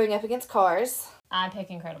Incredibles going up against Cars. I pick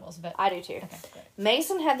Incredibles, but... I do too. Okay, great.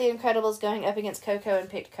 Mason had The Incredibles going up against Coco and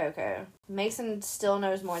picked Coco. Mason still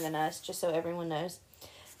knows more than us, just so everyone knows.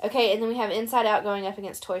 Okay, and then we have Inside Out going up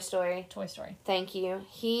against Toy Story. Toy Story. Thank you.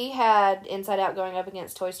 He had Inside Out going up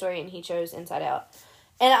against Toy Story, and he chose Inside Out.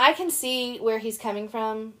 And I can see where he's coming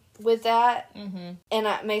from with that. Mm-hmm.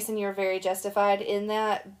 And Mason, you're very justified in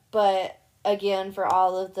that. But again, for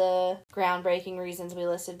all of the groundbreaking reasons we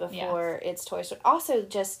listed before, it's Toy Story. Also,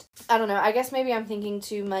 just, I don't know, I guess maybe I'm thinking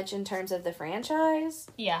too much in terms of the franchise.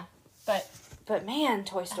 Yeah, but man,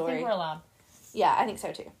 Toy Story. I think we're allowed. Yeah, I think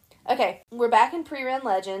so too. Okay, we're back in pre-run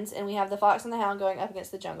Legends, and we have the Fox and the Hound going up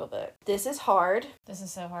against the Jungle Book. This is hard. This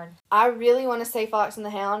is so hard. I really want to say Fox and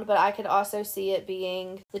the Hound, but I could also see it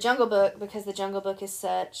being the Jungle Book, because the Jungle Book is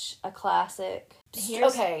such a classic.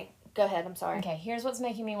 Okay, go ahead, I'm sorry. Okay, here's what's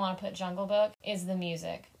making me want to put Jungle Book, is the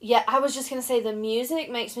music. Yeah, I was just going to say the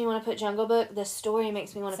music makes me want to put Jungle Book, the story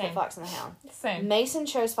makes me want to put Fox and the Hound. Same. Mason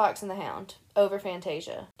chose Fox and the Hound over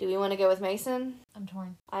Fantasia. Do we want to go with Mason? I'm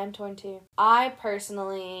torn. I'm torn too. I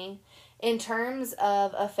personally, in terms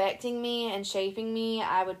of affecting me and shaping me,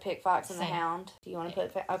 I would pick Fox and the Hound. Do you want to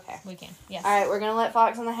put... Okay. We can, yes. Alright, we're going to let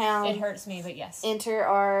Fox and the Hound... It hurts me, but yes. Enter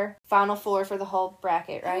our final four for the whole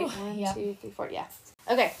bracket, right? Ooh, 1, 2, 3, 4, yeah.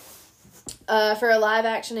 Okay. For a live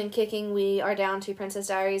action and kicking, we are down to Princess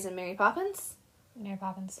Diaries and Mary Poppins. Mary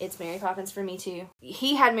Poppins. It's Mary Poppins for me, too.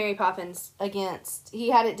 He had Mary Poppins against... He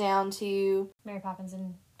had it down to... Mary Poppins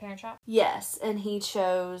and Parent Trap? Yes, and he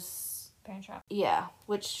chose... Parent Trap. Yeah,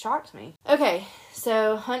 which shocked me. Okay,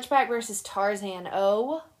 so Hunchback versus Tarzan.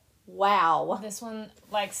 Oh, wow. This one,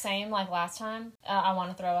 same like last time. I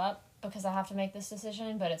want to throw up because I have to make this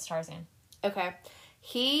decision, but it's Tarzan. Okay.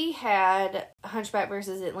 He had Hunchback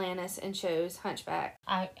versus Atlantis and chose Hunchback.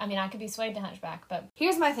 I mean, I could be swayed to Hunchback, but...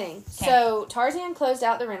 Here's my thing. Okay. So, Tarzan closed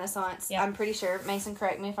out the Renaissance. Yep. I'm pretty sure. Mason,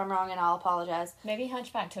 correct me if I'm wrong, and I'll apologize. Maybe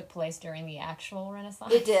Hunchback took place during the actual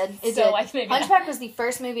Renaissance. It did. It so, did. maybe Hunchback was the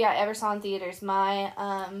first movie I ever saw in theaters. My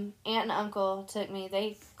aunt and uncle took me.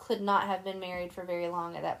 They could not have been married for very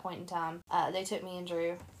long at that point in time. They took me and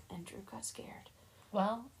Drew got scared.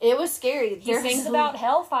 Well, it was scary. He sings about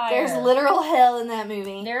hellfire. There's literal hell in that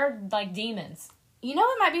movie. They're like demons. You know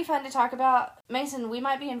what might be fun to talk about? Mason, we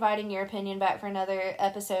might be inviting your opinion back for another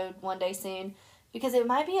episode one day soon. Because it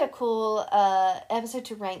might be a cool episode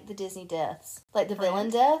to rank the Disney deaths. Like the villain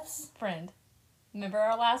deaths. Friend. Remember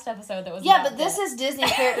our last episode that was Yeah, but this is Disney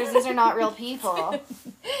characters. These are not real people.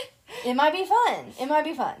 It might be fun. It might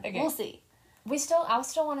be fun. Okay. We'll see. I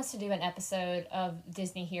still want us to do an episode of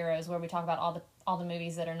Disney Heroes where we talk about all the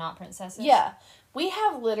movies that are not princesses. Yeah. We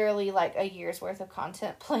have literally a year's worth of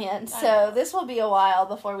content planned, so this will be a while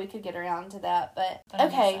before we could get around to that, but okay.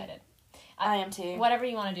 I'm excited. I am too. Whatever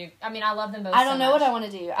you want to do. I mean, I love them both. I don't know what I want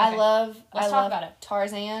to do. Okay. Let's talk about it.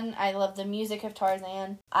 Tarzan. I love the music of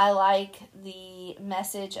Tarzan. I like the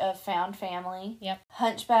message of found family. Yep.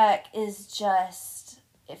 Hunchback is just...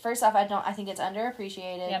 First off, I think it's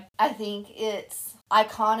underappreciated. Yep. I think it's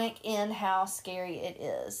iconic in how scary it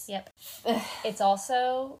is. Yep. It's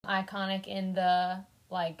also iconic in the,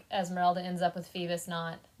 Esmeralda ends up with Phoebus,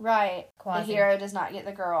 not... Right. Quasi. The hero does not get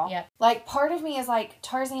the girl. Yep. Part of me is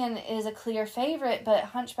Tarzan is a clear favorite, but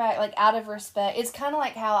Hunchback, out of respect, it's kind of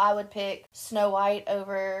like how I would pick Snow White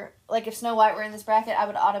over... if Snow White were in this bracket, I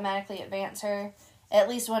would automatically advance her at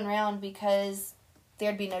least one round because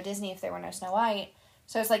there'd be no Disney if there were no Snow White.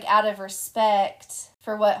 So it's out of respect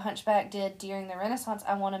for what Hunchback did during the Renaissance,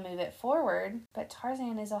 I want to move it forward. But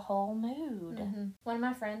Tarzan is a whole mood. Mm-hmm. One of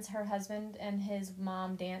my friends, her husband and his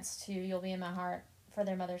mom danced to You'll Be in My Heart for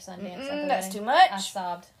their mother-son dance at the That's wedding. too much. I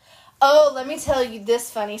sobbed. Oh, let me tell you this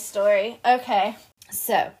funny story. Okay.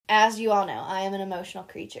 So, as you all know, I am an emotional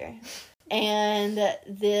creature. And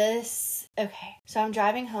okay, so I'm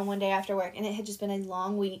driving home one day after work, and it had just been a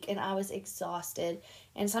long week, and I was exhausted.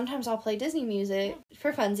 And sometimes I'll play Disney music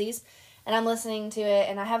for funsies, and I'm listening to it,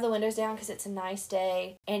 and I have the windows down because it's a nice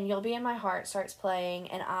day, and You'll Be in My Heart starts playing,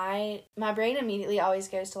 and my brain immediately always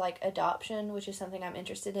goes to, adoption, which is something I'm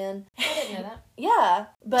interested in. I didn't know that. Yeah,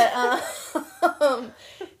 but,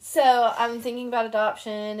 so I'm thinking about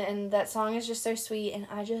adoption, and that song is just so sweet, and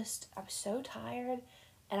I'm so tired,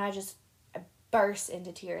 and I burst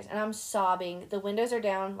into tears, and I'm sobbing. The windows are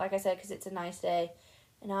down, like I said, because it's a nice day,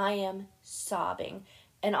 and I am sobbing.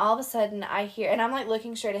 And all of a sudden, I hear, and I'm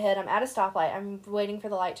looking straight ahead. I'm at a stoplight. I'm waiting for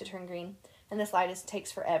the light to turn green, and this light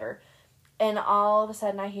takes forever. And all of a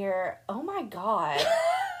sudden, I hear, "Oh my God!"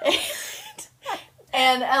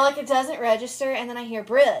 and it doesn't register. And then I hear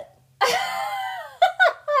Brit,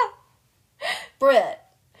 Brit,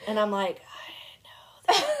 and I'm like,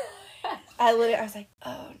 I know that voice. I was like,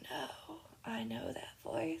 oh no. I know that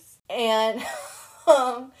voice. And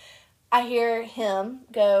I hear him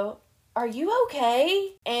go, "Are you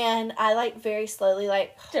okay?" And I, like, very slowly,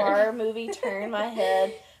 like, horror movie turn my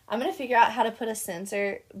head. I'm going to figure out how to put a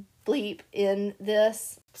censor bleep in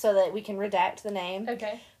this so that we can redact the name.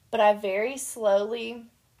 Okay. But I very slowly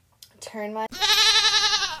turn my...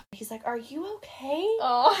 He's like, "Are you okay?"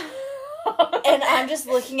 Oh. And I'm just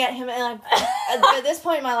looking at him, and at this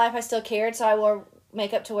point in my life, I still cared, so I wore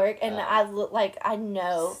makeup to work, and I look like I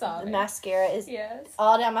know the mascara is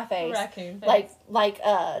all down my face. Raccoon face. Like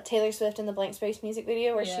Taylor Swift in the Blank Space music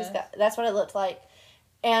video where she's got, that's what it looked like.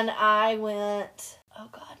 And I went, "Oh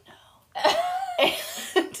God, no." And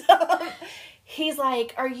he's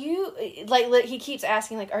like, "Are you," like, he keeps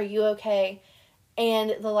asking, like, "Are you okay?"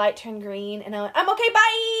 And the light turned green, and I went, "I'm okay,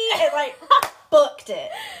 bye!" And, like, booked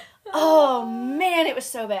it. Oh, man, it was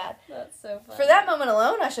so bad. That's so funny. For that moment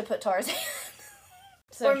alone, I should put Tarzan.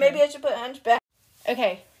 Or maybe I should put Hunchback.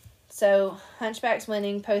 Okay, so Hunchback's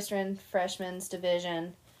winning post-run freshman's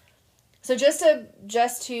division. So just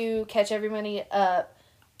to catch everybody up,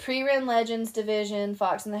 pre-run Legends division,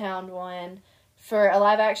 Fox and the Hound won. For a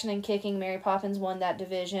live action and kicking, Mary Poppins won that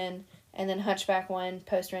division, and then Hunchback won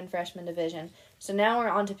post-run freshman division. So now we're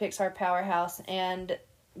on to Pixar Powerhouse, and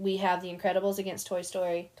we have The Incredibles against Toy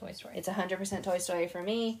Story. Toy Story. It's 100% Toy Story for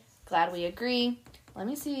me. Glad we agree. Let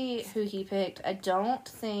me see who he picked. I don't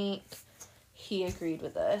think he agreed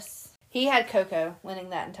with us. He had Coco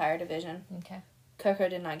winning that entire division. Okay. Coco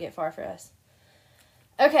did not get far for us.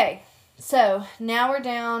 Okay, so now we're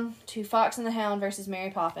down to Fox and the Hound versus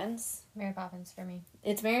Mary Poppins. Mary Poppins for me.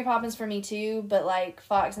 It's Mary Poppins for me too, but, like,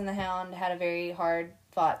 Fox and the Hound had a very hard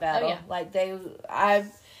fought battle. Oh, yeah. Like,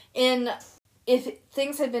 if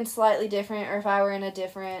things had been slightly different, or if I were in a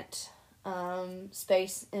different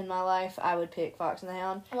space in my life, I would pick Fox and the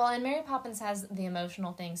Hound. Well, and Mary Poppins has the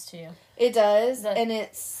emotional things too. It does, and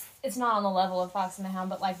it's not on the level of Fox and the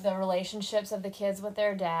Hound, but, like, the relationships of the kids with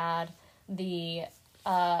their dad, the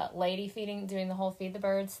lady doing the whole feed the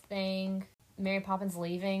birds thing, Mary Poppins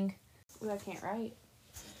leaving. Ooh, I can't write.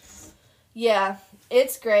 Yeah,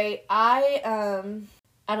 it's great. I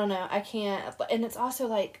don't know. I can't, and it's also,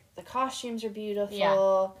 like, the costumes are beautiful.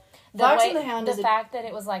 Yeah. Fox and the Hound is the fact that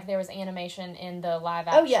it was, like, there was animation in the live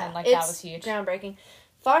action, that was huge. Groundbreaking.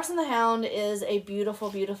 Fox and the Hound is a beautiful,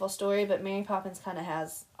 beautiful story, but Mary Poppins kind of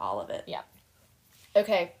has all of it. Yeah.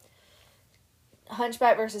 Okay.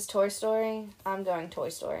 Hunchback versus Toy Story. I'm going Toy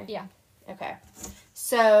Story. Yeah. Okay.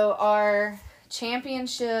 So our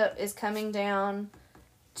championship is coming down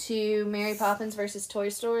to Mary Poppins versus Toy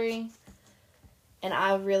Story, and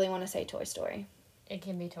I really want to say Toy Story. It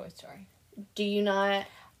can be Toy Story. Do you not?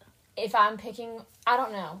 If I'm picking, I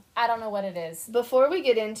don't know. I don't know what it is. Before we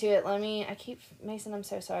get into it, Mason, I'm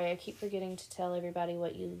so sorry. I keep forgetting to tell everybody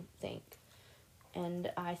what you think. And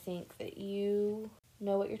I think that you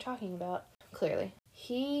know what you're talking about, clearly.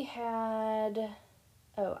 He had,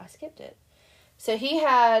 I skipped it. So he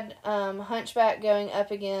had Hunchback going up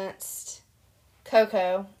against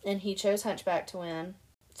Coco, and he chose Hunchback to win.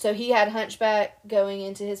 So he had Hunchback going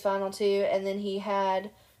into his final two, and then he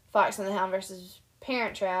had Fox and the Hound versus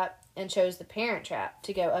Parent Trap, and chose the Parent Trap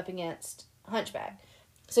to go up against Hunchback.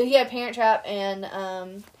 So he had Parent Trap and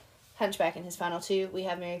Hunchback in his final two. We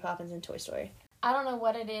have Mary Poppins and Toy Story. I don't know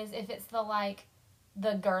what it is. If it's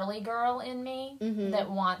the girly girl in me that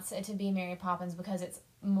wants it to be Mary Poppins, because it's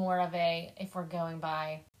more of a, if we're going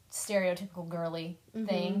by stereotypical girly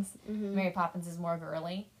things, Mary Poppins is more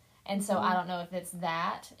girly. And so I don't know if it's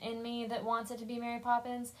that in me that wants it to be Mary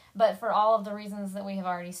Poppins, but for all of the reasons that we have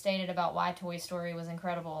already stated about why Toy Story was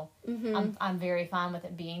incredible, I'm very fine with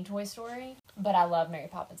it being Toy Story. But I love Mary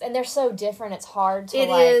Poppins, and they're so different. It's hard to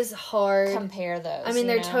is hard compare those. I mean,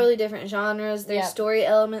 they're totally different genres. Their story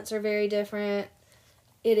elements are very different.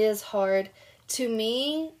 It is hard. To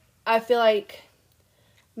me, I feel like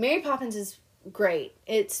Mary Poppins is great.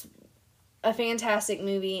 It's a fantastic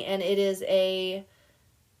movie, and it is a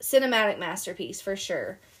cinematic masterpiece for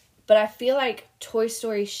sure. But I feel like Toy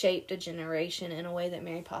Story shaped a generation in a way that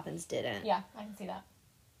Mary Poppins didn't. Yeah, I can see that.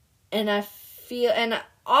 And I feel, and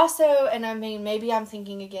also, and I mean, maybe I'm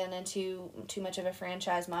thinking again into too much of a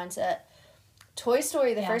franchise mindset. Toy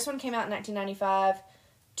Story, the first one came out in 1995.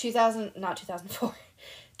 2004.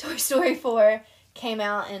 Toy Story 4 came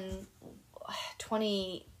out in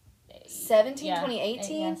 2017,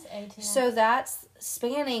 2018. Yes, 18. So that's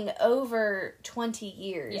spanning over 20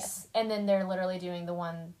 years. Yes. And then they're literally doing the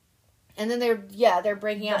one. And then they're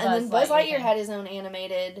breaking out. And then Buzz Lightyear had his own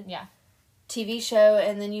animated TV show.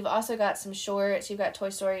 And then you've also got some shorts. You've got Toy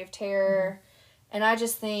Story of Terror. And I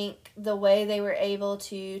just think the way they were able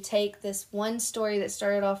to take this one story that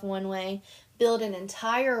started off one way, build an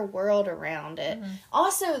entire world around it. Mm-hmm.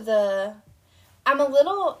 Also,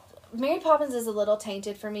 Mary Poppins is a little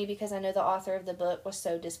tainted for me because I know the author of the book was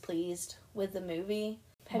so displeased with the movie.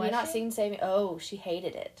 Have you not seen Saving... Oh, she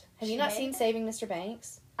hated it. Have you not seen Saving Mr.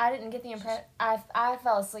 Banks? I didn't get the impression... I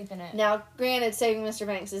fell asleep in it. Now, granted, Saving Mr.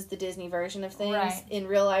 Banks is the Disney version of things. Right. In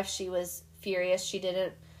real life, she was furious. She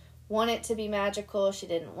didn't want it to be magical. She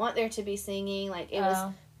didn't want there to be singing. Like, it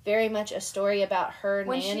was very much a story about her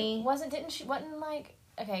nanny. Wasn't like...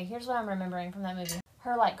 Okay, here's what I'm remembering from that movie.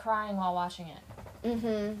 Her, like, crying while watching it.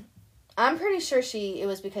 Mm-hmm. I'm pretty sure it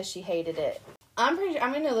was because she hated it. I'm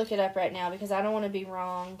going to look it up right now because I don't want to be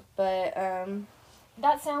wrong, but,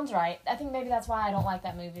 That sounds right. I think maybe that's why I don't like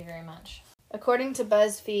that movie very much. According to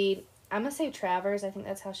BuzzFeed, I'm going to say Travers. I think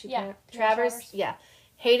that's how she put it. Travers? Yeah.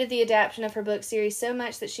 Hated the adaptation of her book series so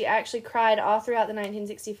much that she actually cried all throughout the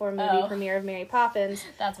 1964 movie premiere of Mary Poppins.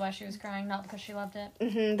 That's why she was crying, not because she loved it.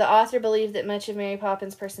 Mm-hmm. The author believed that much of Mary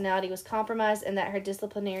Poppins' personality was compromised and that her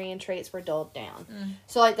disciplinarian traits were dulled down.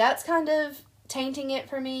 So, like, that's kind of tainting it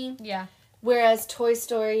for me. Yeah. Whereas Toy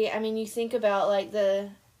Story, I mean, you think about, like,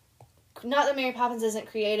 not that Mary Poppins isn't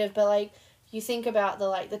creative, but, like, you think about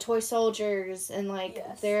the toy soldiers and, like,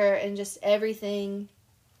 and just everything.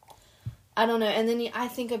 I don't know. And then I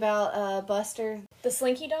think about Buster. The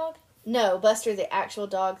Slinky dog? No, Buster, the actual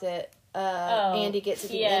dog that Andy gets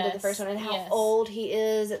at the end of the first one, and how old he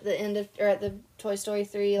is at the end of, or at the Toy Story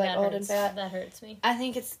 3, like, old and fat. That hurts me. I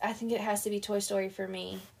think it has to be Toy Story for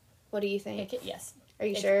me. What do you think? Yes. Are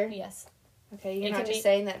you sure? Yes. Okay, you're not just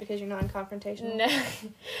saying that because you're non-confrontational?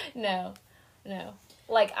 No.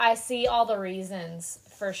 Like, I see all the reasons,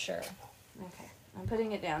 for sure. Okay, I'm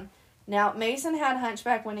putting it down. Now, Mason had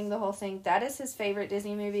Hunchback winning the whole thing. That is his favorite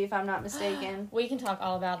Disney movie, if I'm not mistaken. We can talk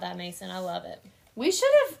all about that, Mason. I love it. We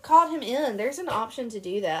should have called him in. There's an option to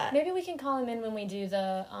do that. Maybe we can call him in when we do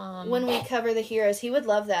the... When we cover the heroes. He would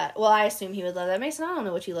love that. Well, I assume he would love that. Mason, I don't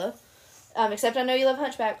know what you love. Except I know you love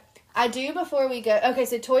Hunchback. I do before we go... Okay,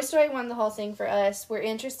 so Toy Story won the whole thing for us. We're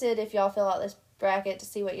interested if y'all fill out this bracket to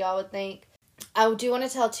see what y'all would think. I do want to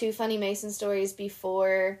tell 2 funny Mason stories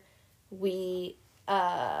before we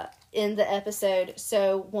end the episode.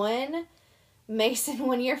 So, Mason,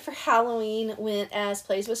 one year for Halloween, went as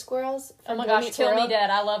Plays with Squirrels. Oh my gosh, Kill Me Dead.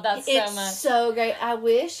 I love that so much. It's so great. I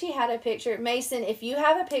wish he had a picture. Mason, if you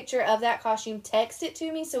have a picture of that costume, text it to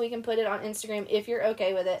me so we can put it on Instagram if you're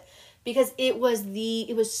okay with it. Because it was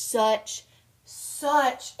such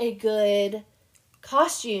a good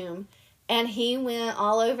costume. And he went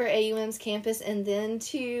all over AUM's campus and then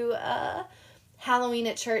to Halloween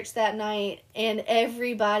at church that night. And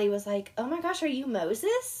everybody was like, oh my gosh, are you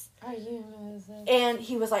Moses? Are you Moses? And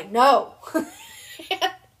he was like, no.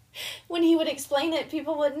 When he would explain it,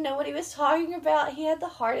 people wouldn't know what he was talking about. He had the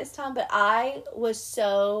hardest time, but I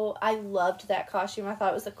loved that costume. I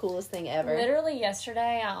thought it was the coolest thing ever. Literally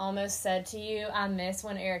yesterday, I almost said to you, I miss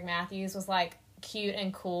when Eric Matthews was like cute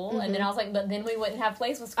and cool, and then I was like, but then we wouldn't have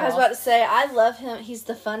Plays with Squirrels. I was about to say, I love him. He's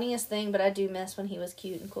the funniest thing, but I do miss when he was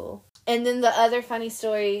cute and cool. And then the other funny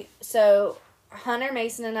story, so Hunter,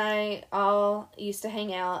 Mason, and I all used to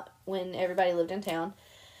hang out when everybody lived in town.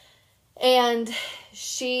 And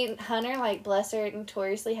Hunter, like, bless her,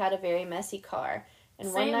 notoriously had a very messy car. And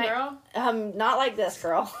Same one night, girl? Not like this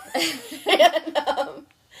girl.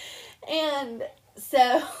 and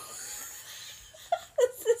so,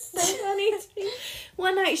 this is so funny to me.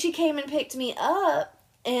 One night she came and picked me up,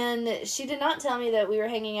 and she did not tell me that we were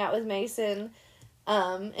hanging out with Mason.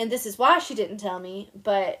 And this is why she didn't tell me,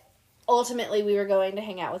 but ultimately we were going to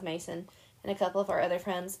hang out with Mason and a couple of our other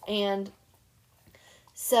friends. And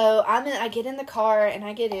so I get in the car, and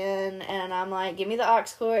I get in, and I'm like, give me the aux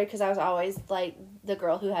cord, because I was always, like, the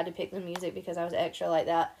girl who had to pick the music because I was extra like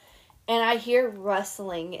that. And I hear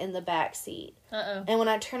rustling in the back seat. Uh-oh. And when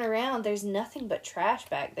I turn around, there's nothing but trash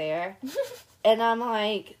back there. And I'm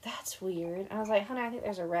like, that's weird. I was like, honey, I think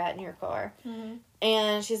there's a rat in your car. Mm-hmm.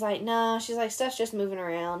 And she's like, no. She's like, stuff's just moving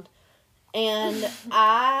around. And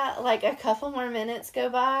a couple more minutes go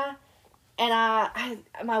by, and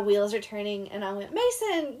my wheels are turning, and I went,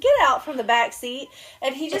 Mason, get out from the back seat.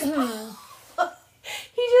 And he just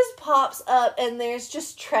pops up, and there's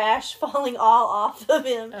just trash falling all off of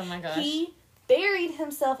him. Oh my gosh. He buried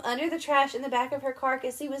himself under the trash in the back of her car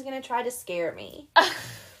because he was going to try to scare me.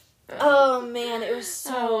 Oh man, it was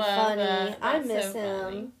so funny. I miss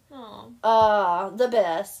him. The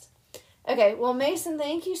best. Okay, well, Mason,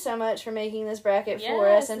 thank you so much for making this bracket for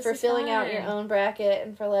us, and for filling out your own bracket,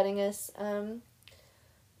 and for letting us,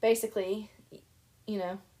 basically,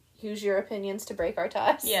 use your opinions to break our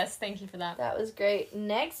ties. Yes, thank you for that. That was great.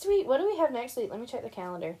 Next week, what do we have next week? Let me check the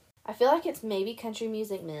calendar. I feel like it's maybe country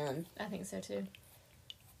music men. I think so too.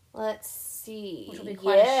 Let's see. Which will be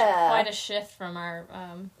quite a shift from our...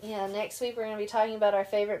 Yeah, next week we're going to be talking about our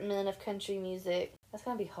favorite men of country music. That's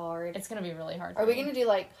going to be hard. It's going to be really hard. Are we going to do,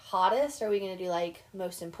 like, hottest? Or are we going to do, like,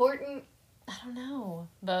 most important? I don't know.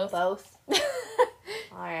 Both. Both?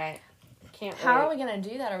 Alright. Can't wait. How are we going to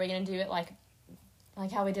do that? Are we going to do it, like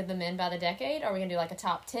how we did the men by the decade? Are we going to do, like, a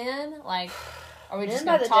top 10? Like, are we just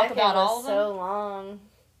going to talk about all of them? So long.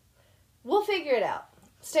 We'll figure it out.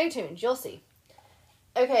 Stay tuned. You'll see.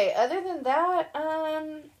 Okay, other than that,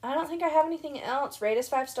 I don't think I have anything else. Rate us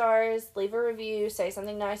 5 stars, leave a review, say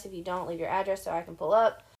something nice. If you don't, leave your address so I can pull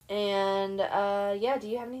up. And, yeah, do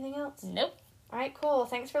you have anything else? Nope. All right, cool.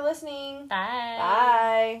 Thanks for listening.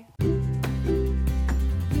 Bye. Bye.